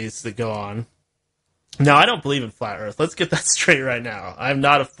anomalies that go on. Now, I don't believe in flat Earth. Let's get that straight right now. I'm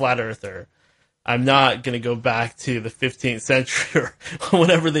not a flat earther. I'm not going to go back to the 15th century or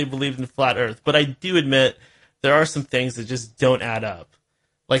whenever they believed in flat Earth. But I do admit there are some things that just don't add up.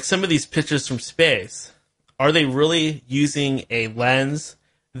 Like some of these pictures from space. Are they really using a lens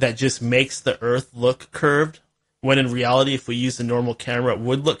that just makes the Earth look curved? When in reality, if we use a normal camera, it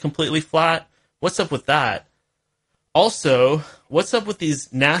would look completely flat? What's up with that? Also, what's up with these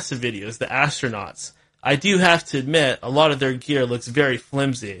NASA videos, the astronauts? I do have to admit, a lot of their gear looks very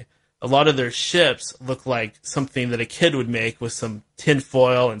flimsy. A lot of their ships look like something that a kid would make with some tin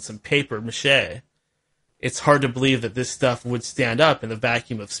foil and some paper mache. It's hard to believe that this stuff would stand up in the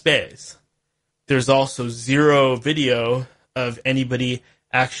vacuum of space. There's also zero video of anybody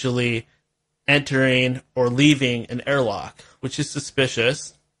actually entering or leaving an airlock, which is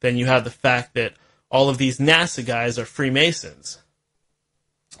suspicious. Then you have the fact that all of these NASA guys are Freemasons.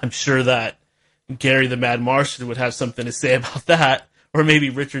 I'm sure that Gary the Mad Martian would have something to say about that. Or maybe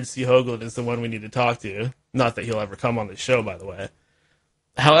Richard C. Hoagland is the one we need to talk to. Not that he'll ever come on the show, by the way.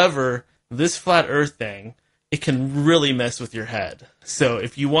 However, this flat Earth thing, it can really mess with your head. So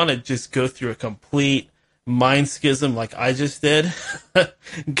if you want to just go through a complete mind schism like I just did,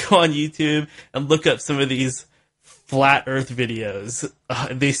 go on YouTube and look up some of these flat Earth videos.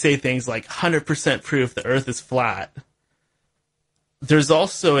 They say things like 100% proof the Earth is flat. There's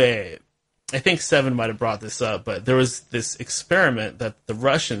also I think Seven might have brought this up, but there was this experiment that the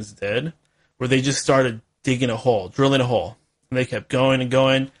Russians did where they just started digging a hole, drilling a hole. And they kept going and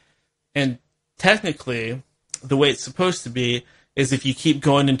going. And technically, the way it's supposed to be is if you keep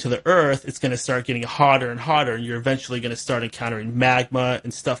going into the Earth, it's going to start getting hotter and hotter, and you're eventually going to start encountering magma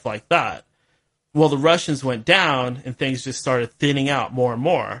and stuff like that. Well, the Russians went down, and things just started thinning out more and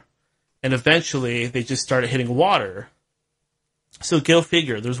more. And eventually, they just started hitting water. So go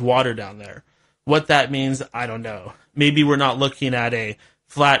figure, there's water down there. What that means, I don't know. Maybe we're not looking at a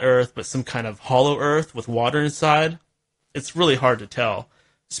flat Earth, but some kind of hollow Earth with water inside. It's really hard to tell,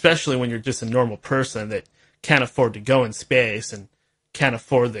 especially when you're just a normal person that can't afford to go in space and can't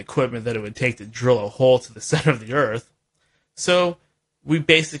afford the equipment that it would take to drill a hole to the center of the Earth. So we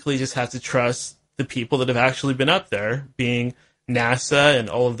basically just have to trust the people that have actually been up there, being NASA and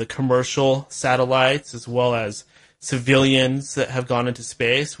all of the commercial satellites, as well as civilians that have gone into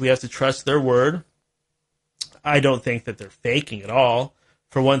space. We have to trust their word. I don't think that they're faking at all.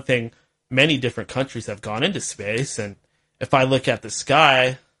 For one thing, many different countries have gone into space, and if I look at the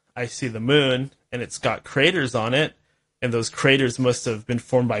sky, I see the moon, and it's got craters on it, and those craters must have been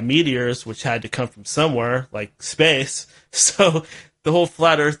formed by meteors, which had to come from somewhere, like space. So the whole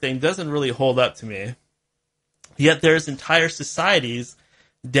flat Earth thing doesn't really hold up to me. Yet there's entire societies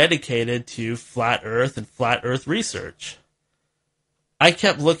dedicated to flat Earth and flat Earth research. I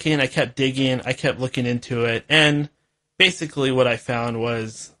kept looking, I kept digging, I kept looking into it, and basically what I found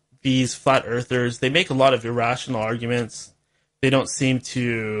was these flat earthers, they make a lot of irrational arguments. They don't seem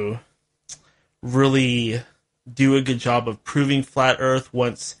to really do a good job of proving flat Earth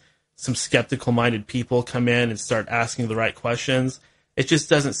once some skeptical-minded people come in and start asking the right questions. It just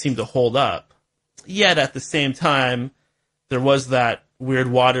doesn't seem to hold up. Yet at the same time, there was that weird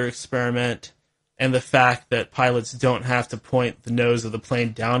water experiment and the fact that pilots don't have to point the nose of the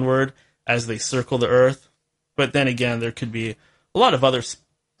plane downward as they circle the Earth. But then again, there could be a lot of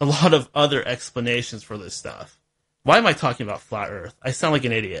other explanations for this stuff. Why am I talking about flat Earth? I sound like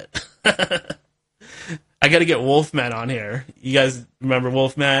an idiot. I got to get Wolfman on here. You guys remember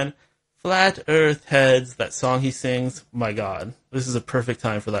Wolfman? Flat Earth Heads, that song he sings. My God, this is a perfect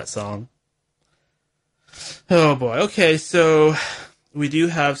time for that song. Oh boy. Okay, so we do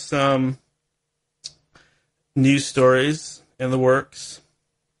have some news stories in the works.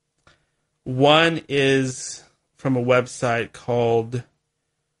 One is from a website called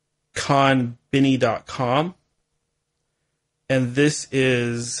conbini.com. And this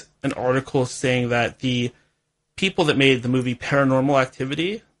is an article saying that the people that made the movie Paranormal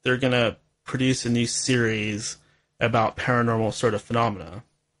Activity, they're going to produce a new series about paranormal sort of phenomena.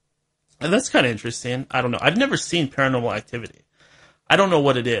 And that's kind of interesting. I don't know. I've never seen Paranormal Activity. I don't know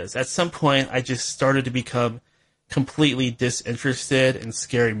what it is. At some point, I just started to become completely disinterested in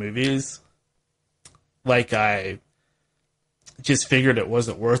scary movies. Like I just figured it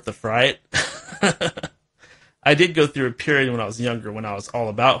wasn't worth the fright. I did go through a period when I was younger when I was all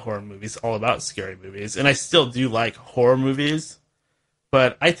about horror movies, all about scary movies, and I still do like horror movies,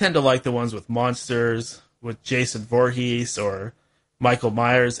 but I tend to like the ones with monsters, with Jason Voorhees or Michael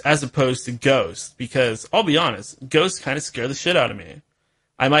Myers, as opposed to Ghost, because I'll be honest, Ghosts kind of scare the shit out of me.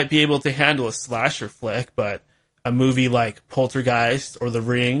 I might be able to handle a slasher flick, but a movie like Poltergeist or The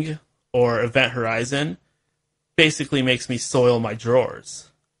Ring or Event Horizon basically makes me soil my drawers.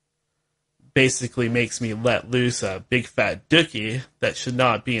 basically makes me let loose a big fat dookie that should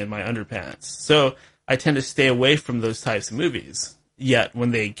not be in my underpants. So I tend to stay away from those types of movies. Yet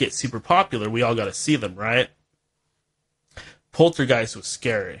when they get super popular, we all got to see them, right? Poltergeist was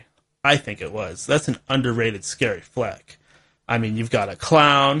scary. I think it was. That's an underrated scary flick. I mean, you've got a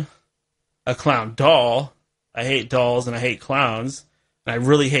clown doll. I hate dolls and I hate clowns. And I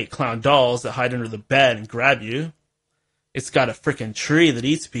really hate clown dolls that hide under the bed and grab you. It's got a freaking tree that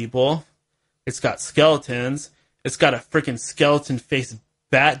eats people. It's got skeletons. It's got a freaking skeleton-faced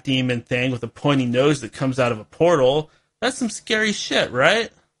bat demon thing with a pointy nose that comes out of a portal. That's some scary shit,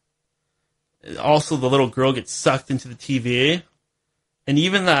 right? Also, the little girl gets sucked into the TV. And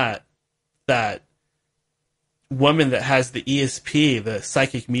even that woman that has the ESP, the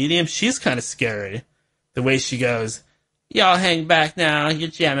psychic medium, she's kind of scary. The way she goes, "Y'all hang back now, you're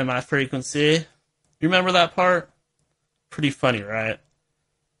jamming my frequency." You remember that part? Pretty funny, right?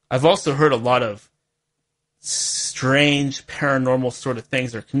 I've also heard a lot of strange paranormal sort of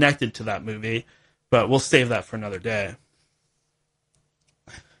things are connected to that movie, but we'll save that for another day.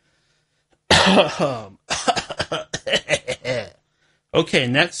 Okay,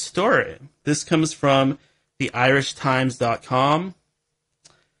 next story. This comes from theirishtimes.com.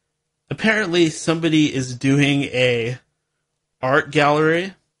 Apparently somebody is doing a art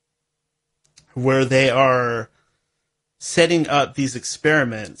gallery where they are setting up these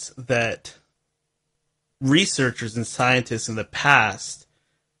experiments that researchers and scientists in the past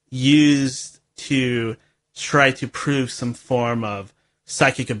used to try to prove some form of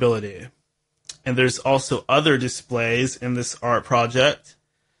psychic ability. And there's also other displays in this art project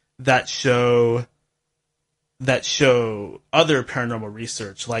that show other paranormal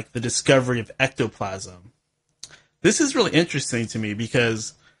research, like the discovery of ectoplasm. This is really interesting to me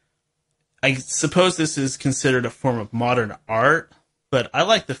because I suppose this is considered a form of modern art, but I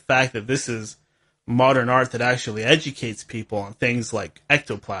like the fact that this is modern art that actually educates people on things like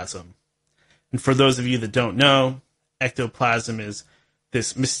ectoplasm. And for those of you that don't know, ectoplasm is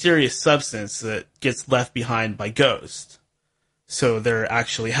this mysterious substance that gets left behind by ghosts. So there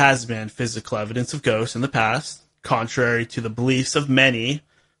actually has been physical evidence of ghosts in the past, contrary to the beliefs of many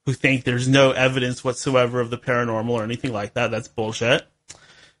who think there's no evidence whatsoever of the paranormal or anything like that. That's bullshit.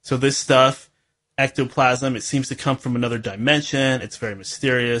 So this stuff, ectoplasm, it seems to come from another dimension. It's very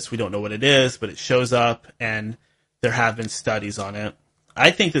mysterious. We don't know what it is, but it shows up, and there have been studies on it.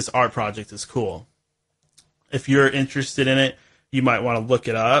 I think this art project is cool. If you're interested in it, you might want to look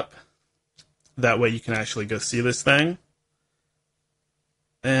it up. That way you can actually go see this thing.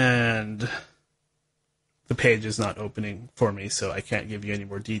 And the page is not opening for me, so I can't give you any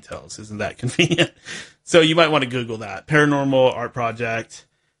more details. Isn't that convenient? So you might want to Google that. Paranormal art project,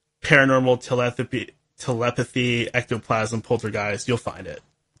 paranormal telepathy, ectoplasm, poltergeist. You'll find it.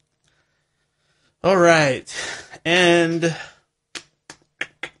 All right. And,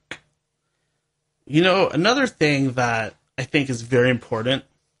 another thing that I think is very important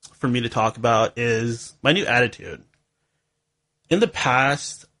for me to talk about is my new attitude. In the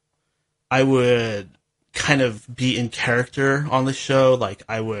past, I would kind of be in character on the show. Like,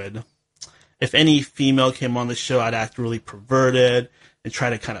 if any female came on the show, I'd act really perverted and try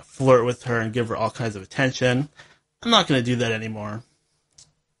to kind of flirt with her and give her all kinds of attention. I'm not going to do that anymore.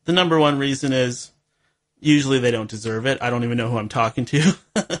 The number one reason is usually they don't deserve it. I don't even know who I'm talking to.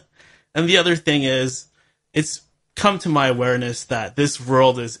 And the other thing is, it's come to my awareness that this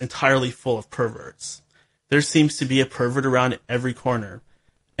world is entirely full of perverts. There seems to be a pervert around every corner.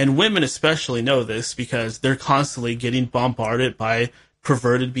 And women especially know this because they're constantly getting bombarded by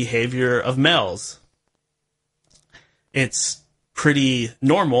perverted behavior of males. It's pretty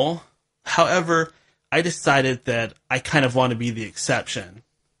normal. However, I decided that I kind of want to be the exception.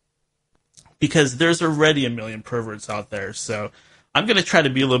 Because there's already a million perverts out there, so I'm going to try to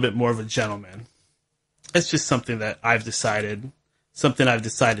be a little bit more of a gentleman. It's just something that I've decided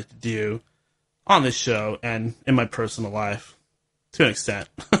to do on this show and in my personal life, to an extent.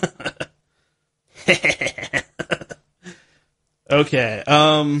 Okay,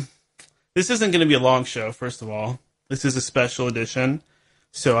 this isn't going to be a long show, first of all. This is a special edition,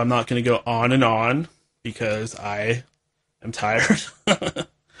 so I'm not going to go on and on because I am tired.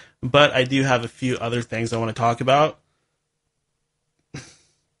 But I do have a few other things I want to talk about.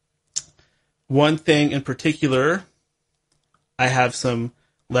 One thing in particular, I have some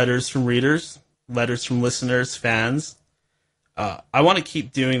letters from readers, letters from listeners, fans. I want to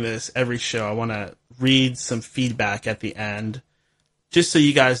keep doing this every show. I want to read some feedback at the end, just so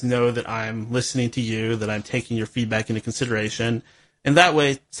you guys know that I'm listening to you, that I'm taking your feedback into consideration. And that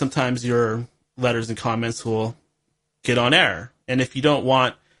way, sometimes your letters and comments will get on air. And if you don't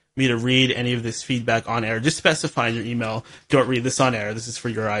want me to read any of this feedback on air, just specify in your email, don't read this on air. This is for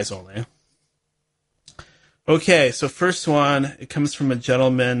your eyes only. Okay, so first one, it comes from a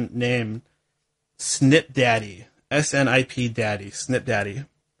gentleman named Snip Daddy, S-N-I-P Daddy, Snip Daddy.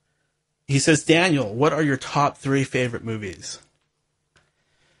 He says, Daniel, what are your top 3 favorite movies?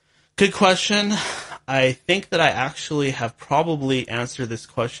 Good question. I think that I actually have probably answered this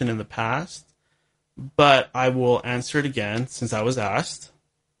question in the past, but I will answer it again since I was asked.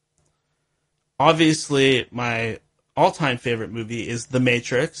 Obviously, my all-time favorite movie is The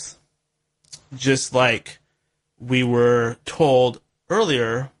Matrix, just like we were told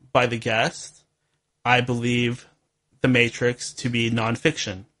earlier by the guest. I believe The Matrix to be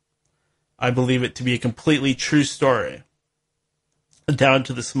nonfiction. I believe it to be a completely true story, down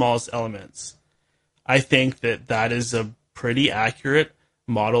to the smallest elements. I think that that is a pretty accurate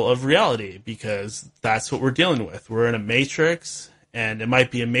model of reality because that's what we're dealing with. We're in a matrix, and it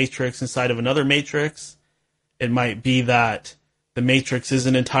might be a matrix inside of another matrix. It might be that the matrix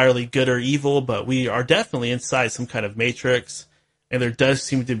isn't entirely good or evil, but we are definitely inside some kind of matrix, and there does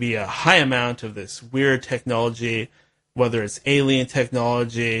seem to be a high amount of this weird technology, whether it's alien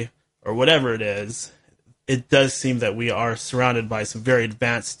technology or whatever it is. It does seem that we are surrounded by some very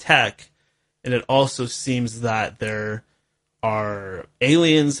advanced tech, and it also seems that there are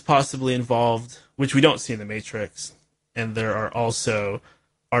aliens possibly involved, which we don't see in the Matrix, and there are also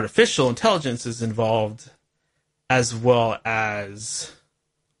artificial intelligences involved, as well as,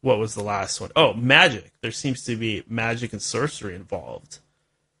 what was the last one? Oh, magic. There seems to be magic and sorcery involved.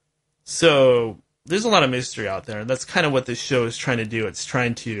 So there's a lot of mystery out there, and that's kind of what this show is trying to do. It's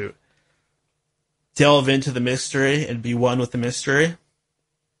trying to delve into the mystery and be one with the mystery.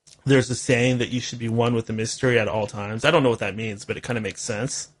 There's a saying that you should be one with the mystery at all times. I don't know what that means, but it kind of makes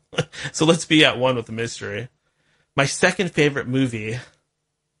sense. So let's be at one with the mystery. My second favorite movie,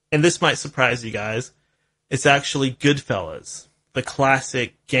 and this might surprise you guys, it's actually Goodfellas, the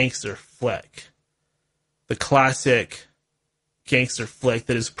classic gangster flick. The classic gangster flick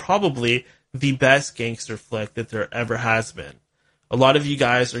that is probably the best gangster flick that there ever has been. A lot of you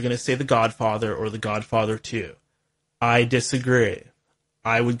guys are going to say The Godfather or The Godfather 2. I disagree.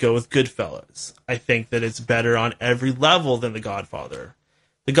 I would go with Goodfellas. I think that it's better on every level than The Godfather.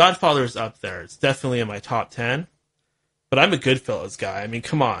 The Godfather is up there. It's definitely in my top 10. But I'm a Goodfellas guy. I mean,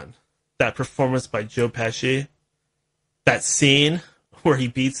 come on. That performance by Joe Pesci. That scene where he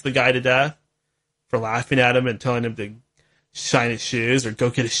beats the guy to death for laughing at him and telling him to shine his shoes or go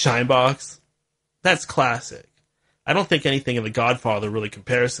get his shine box. That's classic. I don't think anything in The Godfather really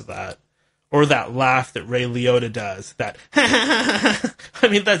compares to that. Or that laugh that Ray Liotta does. That, I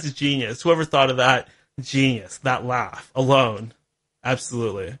mean, that's genius. Whoever thought of that, genius. That laugh alone.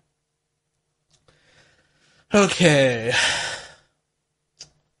 Absolutely. Okay.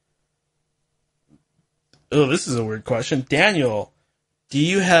 Oh, this is a weird question. Daniel, do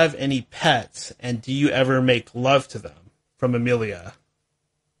you have any pets, and do you ever make love to them? From Amelia.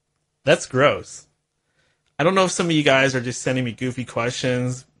 That's gross. I don't know if some of you guys are just sending me goofy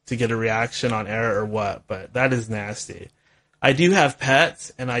questions to get a reaction on air or what, but that is nasty. I do have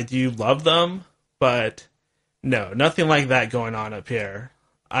pets, and I do love them, but no, nothing like that going on up here.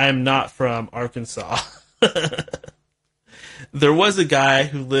 I am not from Arkansas. There was a guy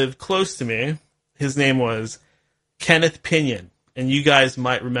who lived close to me. His name was Kenneth Pinion, and you guys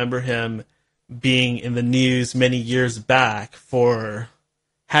might remember him being in the news many years back for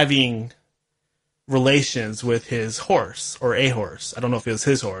having relations with his horse, or a horse. I don't know if it was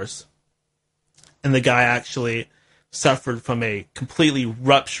his horse. And the guy actually suffered from a completely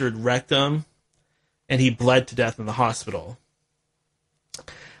ruptured rectum, and he bled to death in the hospital.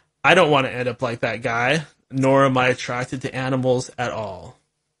 I don't want to end up like that guy, nor am I attracted to animals at all.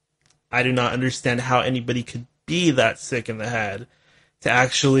 I do not understand how anybody could be that sick in the head to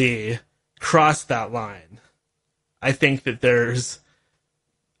actually cross that line. I think that there's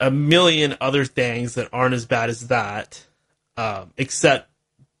a million other things that aren't as bad as that, except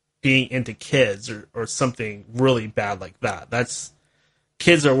being into kids or something really bad like that.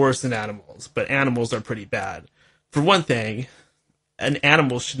 Kids are worse than animals, but animals are pretty bad. For one thing, an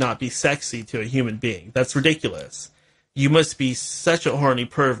animal should not be sexy to a human being. That's ridiculous. You must be such a horny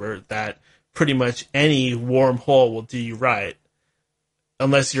pervert that pretty much any warm hole will do you right,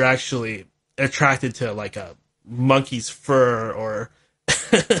 unless you're actually attracted to like a monkey's fur or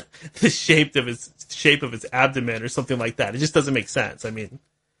the shape of its abdomen or something like that. It just doesn't make sense. I mean,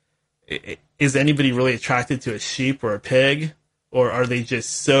 is anybody really attracted to a sheep or a pig, or are they just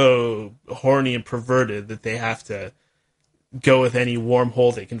so horny and perverted that they have to go with any warm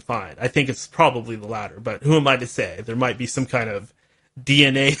hole they can find? I think it's probably the latter, but who am I to say? There might be some kind of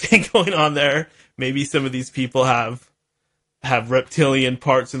DNA thing going on there. Maybe some of these people have reptilian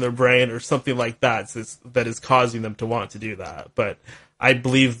parts in their brain or something like that that is causing them to want to do that. But I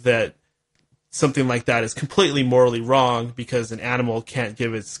believe that something like that is completely morally wrong because an animal can't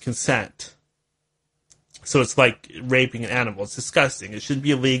give its consent. So it's like raping an animal. It's disgusting. It should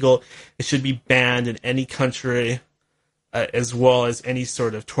be illegal. It should be banned in any country, as well as any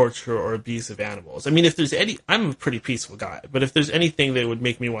sort of torture or abuse of animals. I mean, if there's I'm a pretty peaceful guy, but if there's anything that would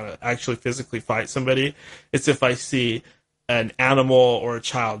make me want to actually physically fight somebody, it's if I see an animal or a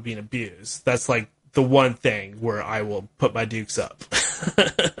child being abused. That's like the one thing where I will put my dukes up.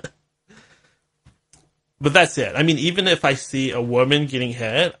 But that's it. I mean, even if I see a woman getting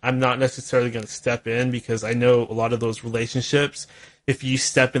hit, I'm not necessarily going to step in because I know a lot of those relationships, if you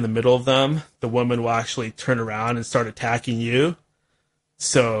step in the middle of them, the woman will actually turn around and start attacking you.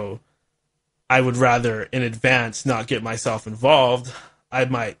 So I would rather in advance not get myself involved. I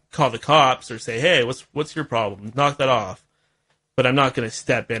might call the cops or say, hey, what's your problem? Knock that off. But I'm not going to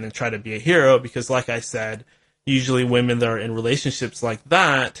step in and try to be a hero because, like I said, usually women that are in relationships like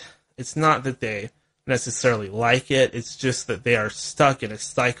that, it's not that they necessarily like it. It's just that they are stuck in a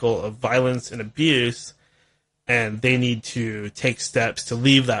cycle of violence and abuse, and they need to take steps to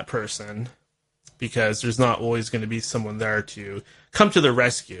leave that person because there's not always going to be someone there to come to their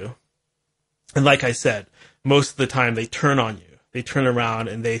rescue. And like I said, most of the time they turn on you. They turn around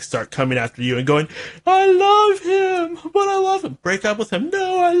and they start coming after you and going, I love him, but I love him. Break up with him.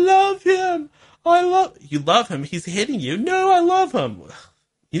 No, I love him. You love him. He's hitting you. No, I love him.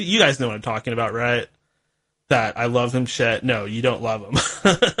 You guys know what I'm talking about, right? That I love him shit. No, you don't love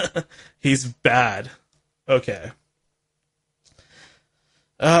him. He's bad. Okay.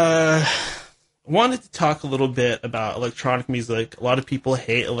 Wanted to talk a little bit about electronic music. A lot of people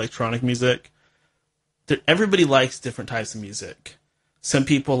hate electronic music. Everybody likes different types of music. Some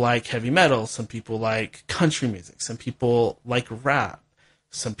people like heavy metal. Some people like country music. Some people like rap.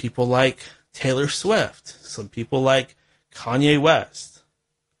 Some people like Taylor Swift. Some people like Kanye West.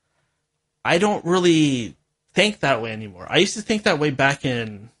 I don't really think that way anymore. I used to think that way back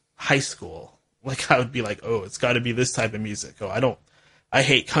in high school. Like, I would be like, oh, it's got to be this type of music. Oh, I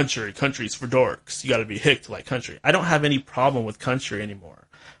hate country. Country's for dorks. You got to be hick to like country. I don't have any problem with country anymore.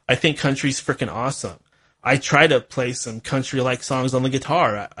 I think country's freaking awesome. I try to play some country-like songs on the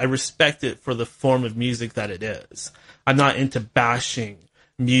guitar. I respect it for the form of music that it is. I'm not into bashing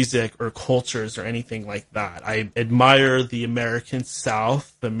music or cultures or anything like that. I admire the American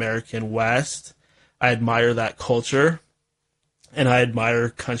South, the American West. I admire that culture, and I admire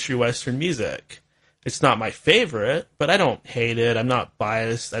country western music. It's not my favorite, but I don't hate it. I'm not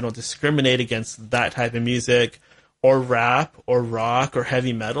biased. I don't discriminate against that type of music or rap or rock or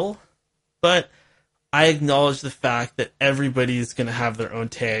heavy metal. But I acknowledge the fact that everybody's going to have their own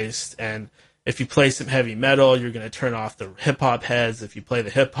taste, and if you play some heavy metal, you're going to turn off the hip-hop heads. If you play the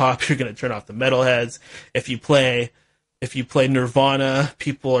hip-hop, you're going to turn off the metal heads. If you play Nirvana,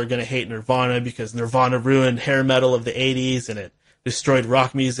 people are going to hate Nirvana because Nirvana ruined hair metal of the 80s and it destroyed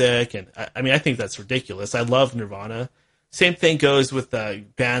rock music. And I mean, I think that's ridiculous. I love Nirvana. Same thing goes with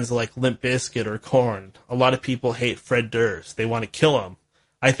bands like Limp Bizkit or Korn. A lot of people hate Fred Durst. They want to kill him.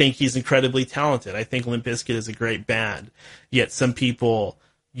 I think he's incredibly talented. I think Limp Bizkit is a great band. Yet some people,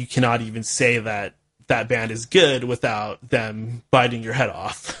 you cannot even say that band is good without them biting your head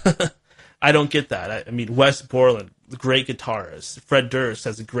off. I don't get that. I mean, Wes Borland, great guitarist. Fred Durst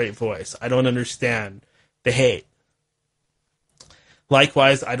has a great voice. I don't understand the hate.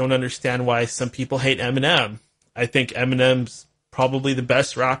 Likewise, I don't understand why some people hate Eminem. I think Eminem's probably the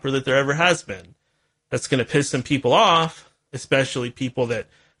best rapper that there ever has been. That's going to piss some people off, especially people that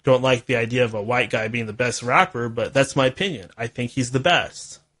don't like the idea of a white guy being the best rapper, but that's my opinion. I think he's the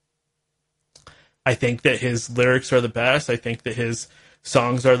best. I think that his lyrics are the best. I think that his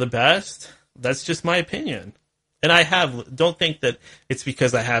songs are the best. That's just my opinion. And don't think that it's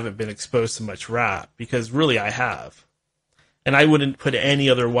because I haven't been exposed to much rap, because really I have. And I wouldn't put any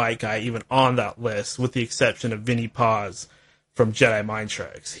other white guy even on that list, with the exception of Vinnie Paz from Jedi Mind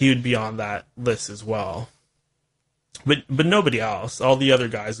Tricks. He would be on that list as well. But nobody else. All the other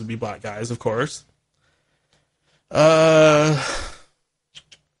guys would be black guys, of course.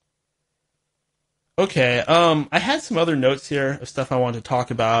 Okay, I had some other notes here of stuff I wanted to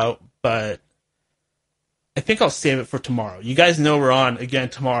talk about, but I think I'll save it for tomorrow. You guys know we're on again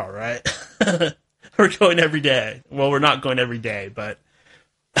tomorrow, right? We're going every day. Well, we're not going every day, but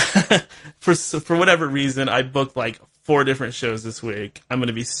for whatever reason, I booked like 4 different shows this week. I'm going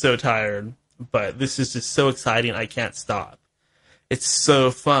to be so tired, but this is just so exciting. I can't stop. It's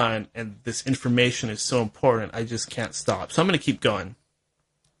so fun, and this information is so important. I just can't stop. So I'm going to keep going.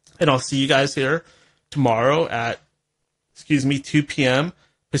 And I'll see you guys here tomorrow at, 2 p.m.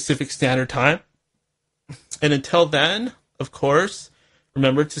 Pacific Standard Time. And until then, of course,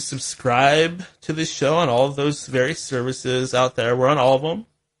 remember to subscribe to this show on all of those various services out there. We're on all of them.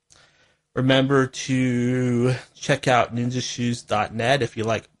 Remember to check out ninjashoes.net if you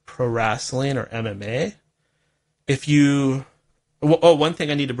like pro wrestling or MMA. One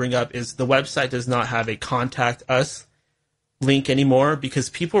thing I need to bring up is the website does not have a contact us link anymore because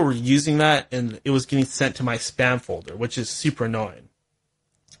people were using that and it was getting sent to my spam folder, which is super annoying.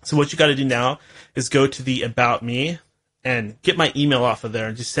 So what you got to do now is go to the About Me and get my email off of there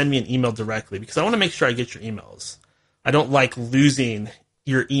and just send me an email directly because I want to make sure I get your emails. I don't like losing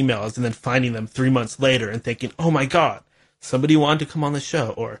your emails and then finding them 3 months later and thinking, oh my God, somebody wanted to come on the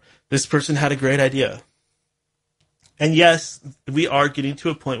show or this person had a great idea. And yes, we are getting to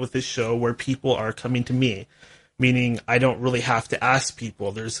a point with this show where people are coming to me, meaning I don't really have to ask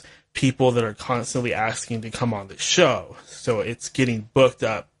people. There's people that are constantly asking to come on the show. So it's getting booked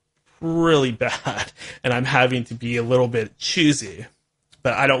up really bad, and I'm having to be a little bit choosy.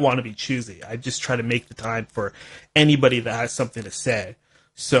 But I don't want to be choosy. I just try to make the time for anybody that has something to say.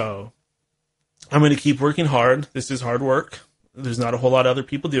 So I'm going to keep working hard. This is hard work. There's not a whole lot of other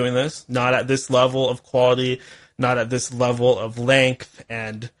people doing this, not at this level of quality, not at this level of length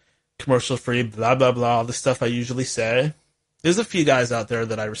and commercial-free, blah, blah, blah, all the stuff I usually say. There's a few guys out there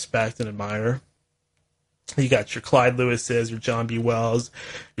that I respect and admire. You got your Clyde Lewises, your John B. Wells,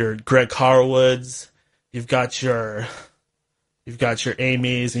 your Greg Harwoods. You've got your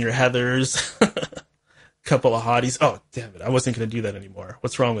Amy's and your Heathers. A couple of hotties. Oh, damn it. I wasn't going to do that anymore.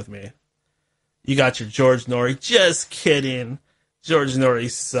 What's wrong with me? You got your George Norrie. Just kidding. George Norrie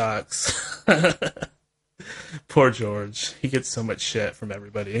sucks. Poor George. He gets so much shit from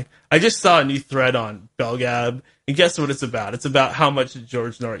everybody. I just saw a new thread on Belgab, and guess what it's about? It's about how much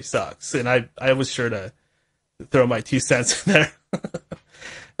George Norrie sucks. And I was sure to throw my 2 cents in there.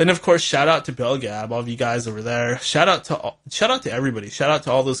 And of course, shout out to Belgab, all of you guys over there. Shout out to everybody. Shout out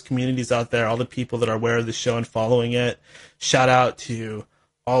to all those communities out there, all the people that are aware of the show and following it. Shout out to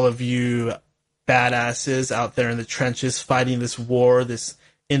all of you badasses out there in the trenches fighting this war, this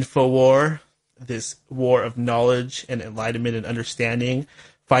info war, this war of knowledge and enlightenment and understanding,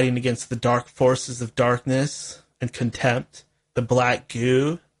 fighting against the dark forces of darkness and contempt, the Black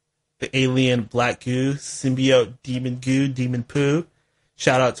Goo, the alien Black Goo, symbiote demon goo, demon poo.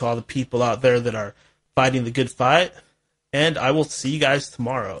 Shout out to all the people out there that are fighting the good fight. And I will see you guys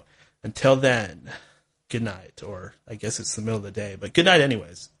tomorrow. Until then, good night. Or I guess it's the middle of the day, but good night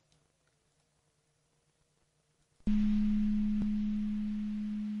anyways.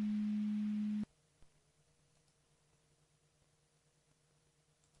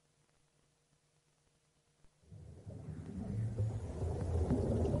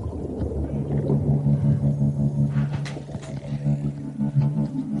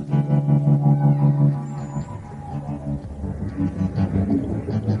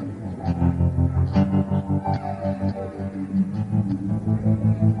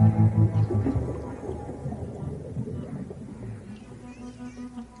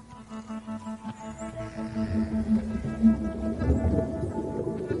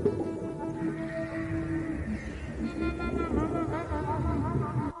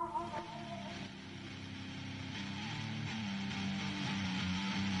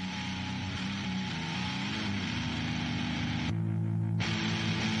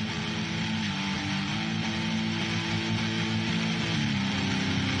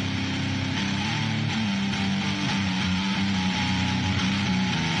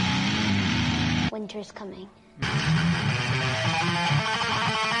 Winter's coming.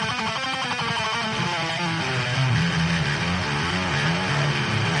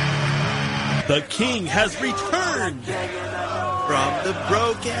 The king has returned from the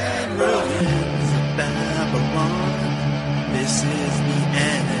broken ruins of Babylon. This is the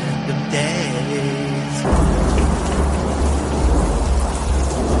end of days.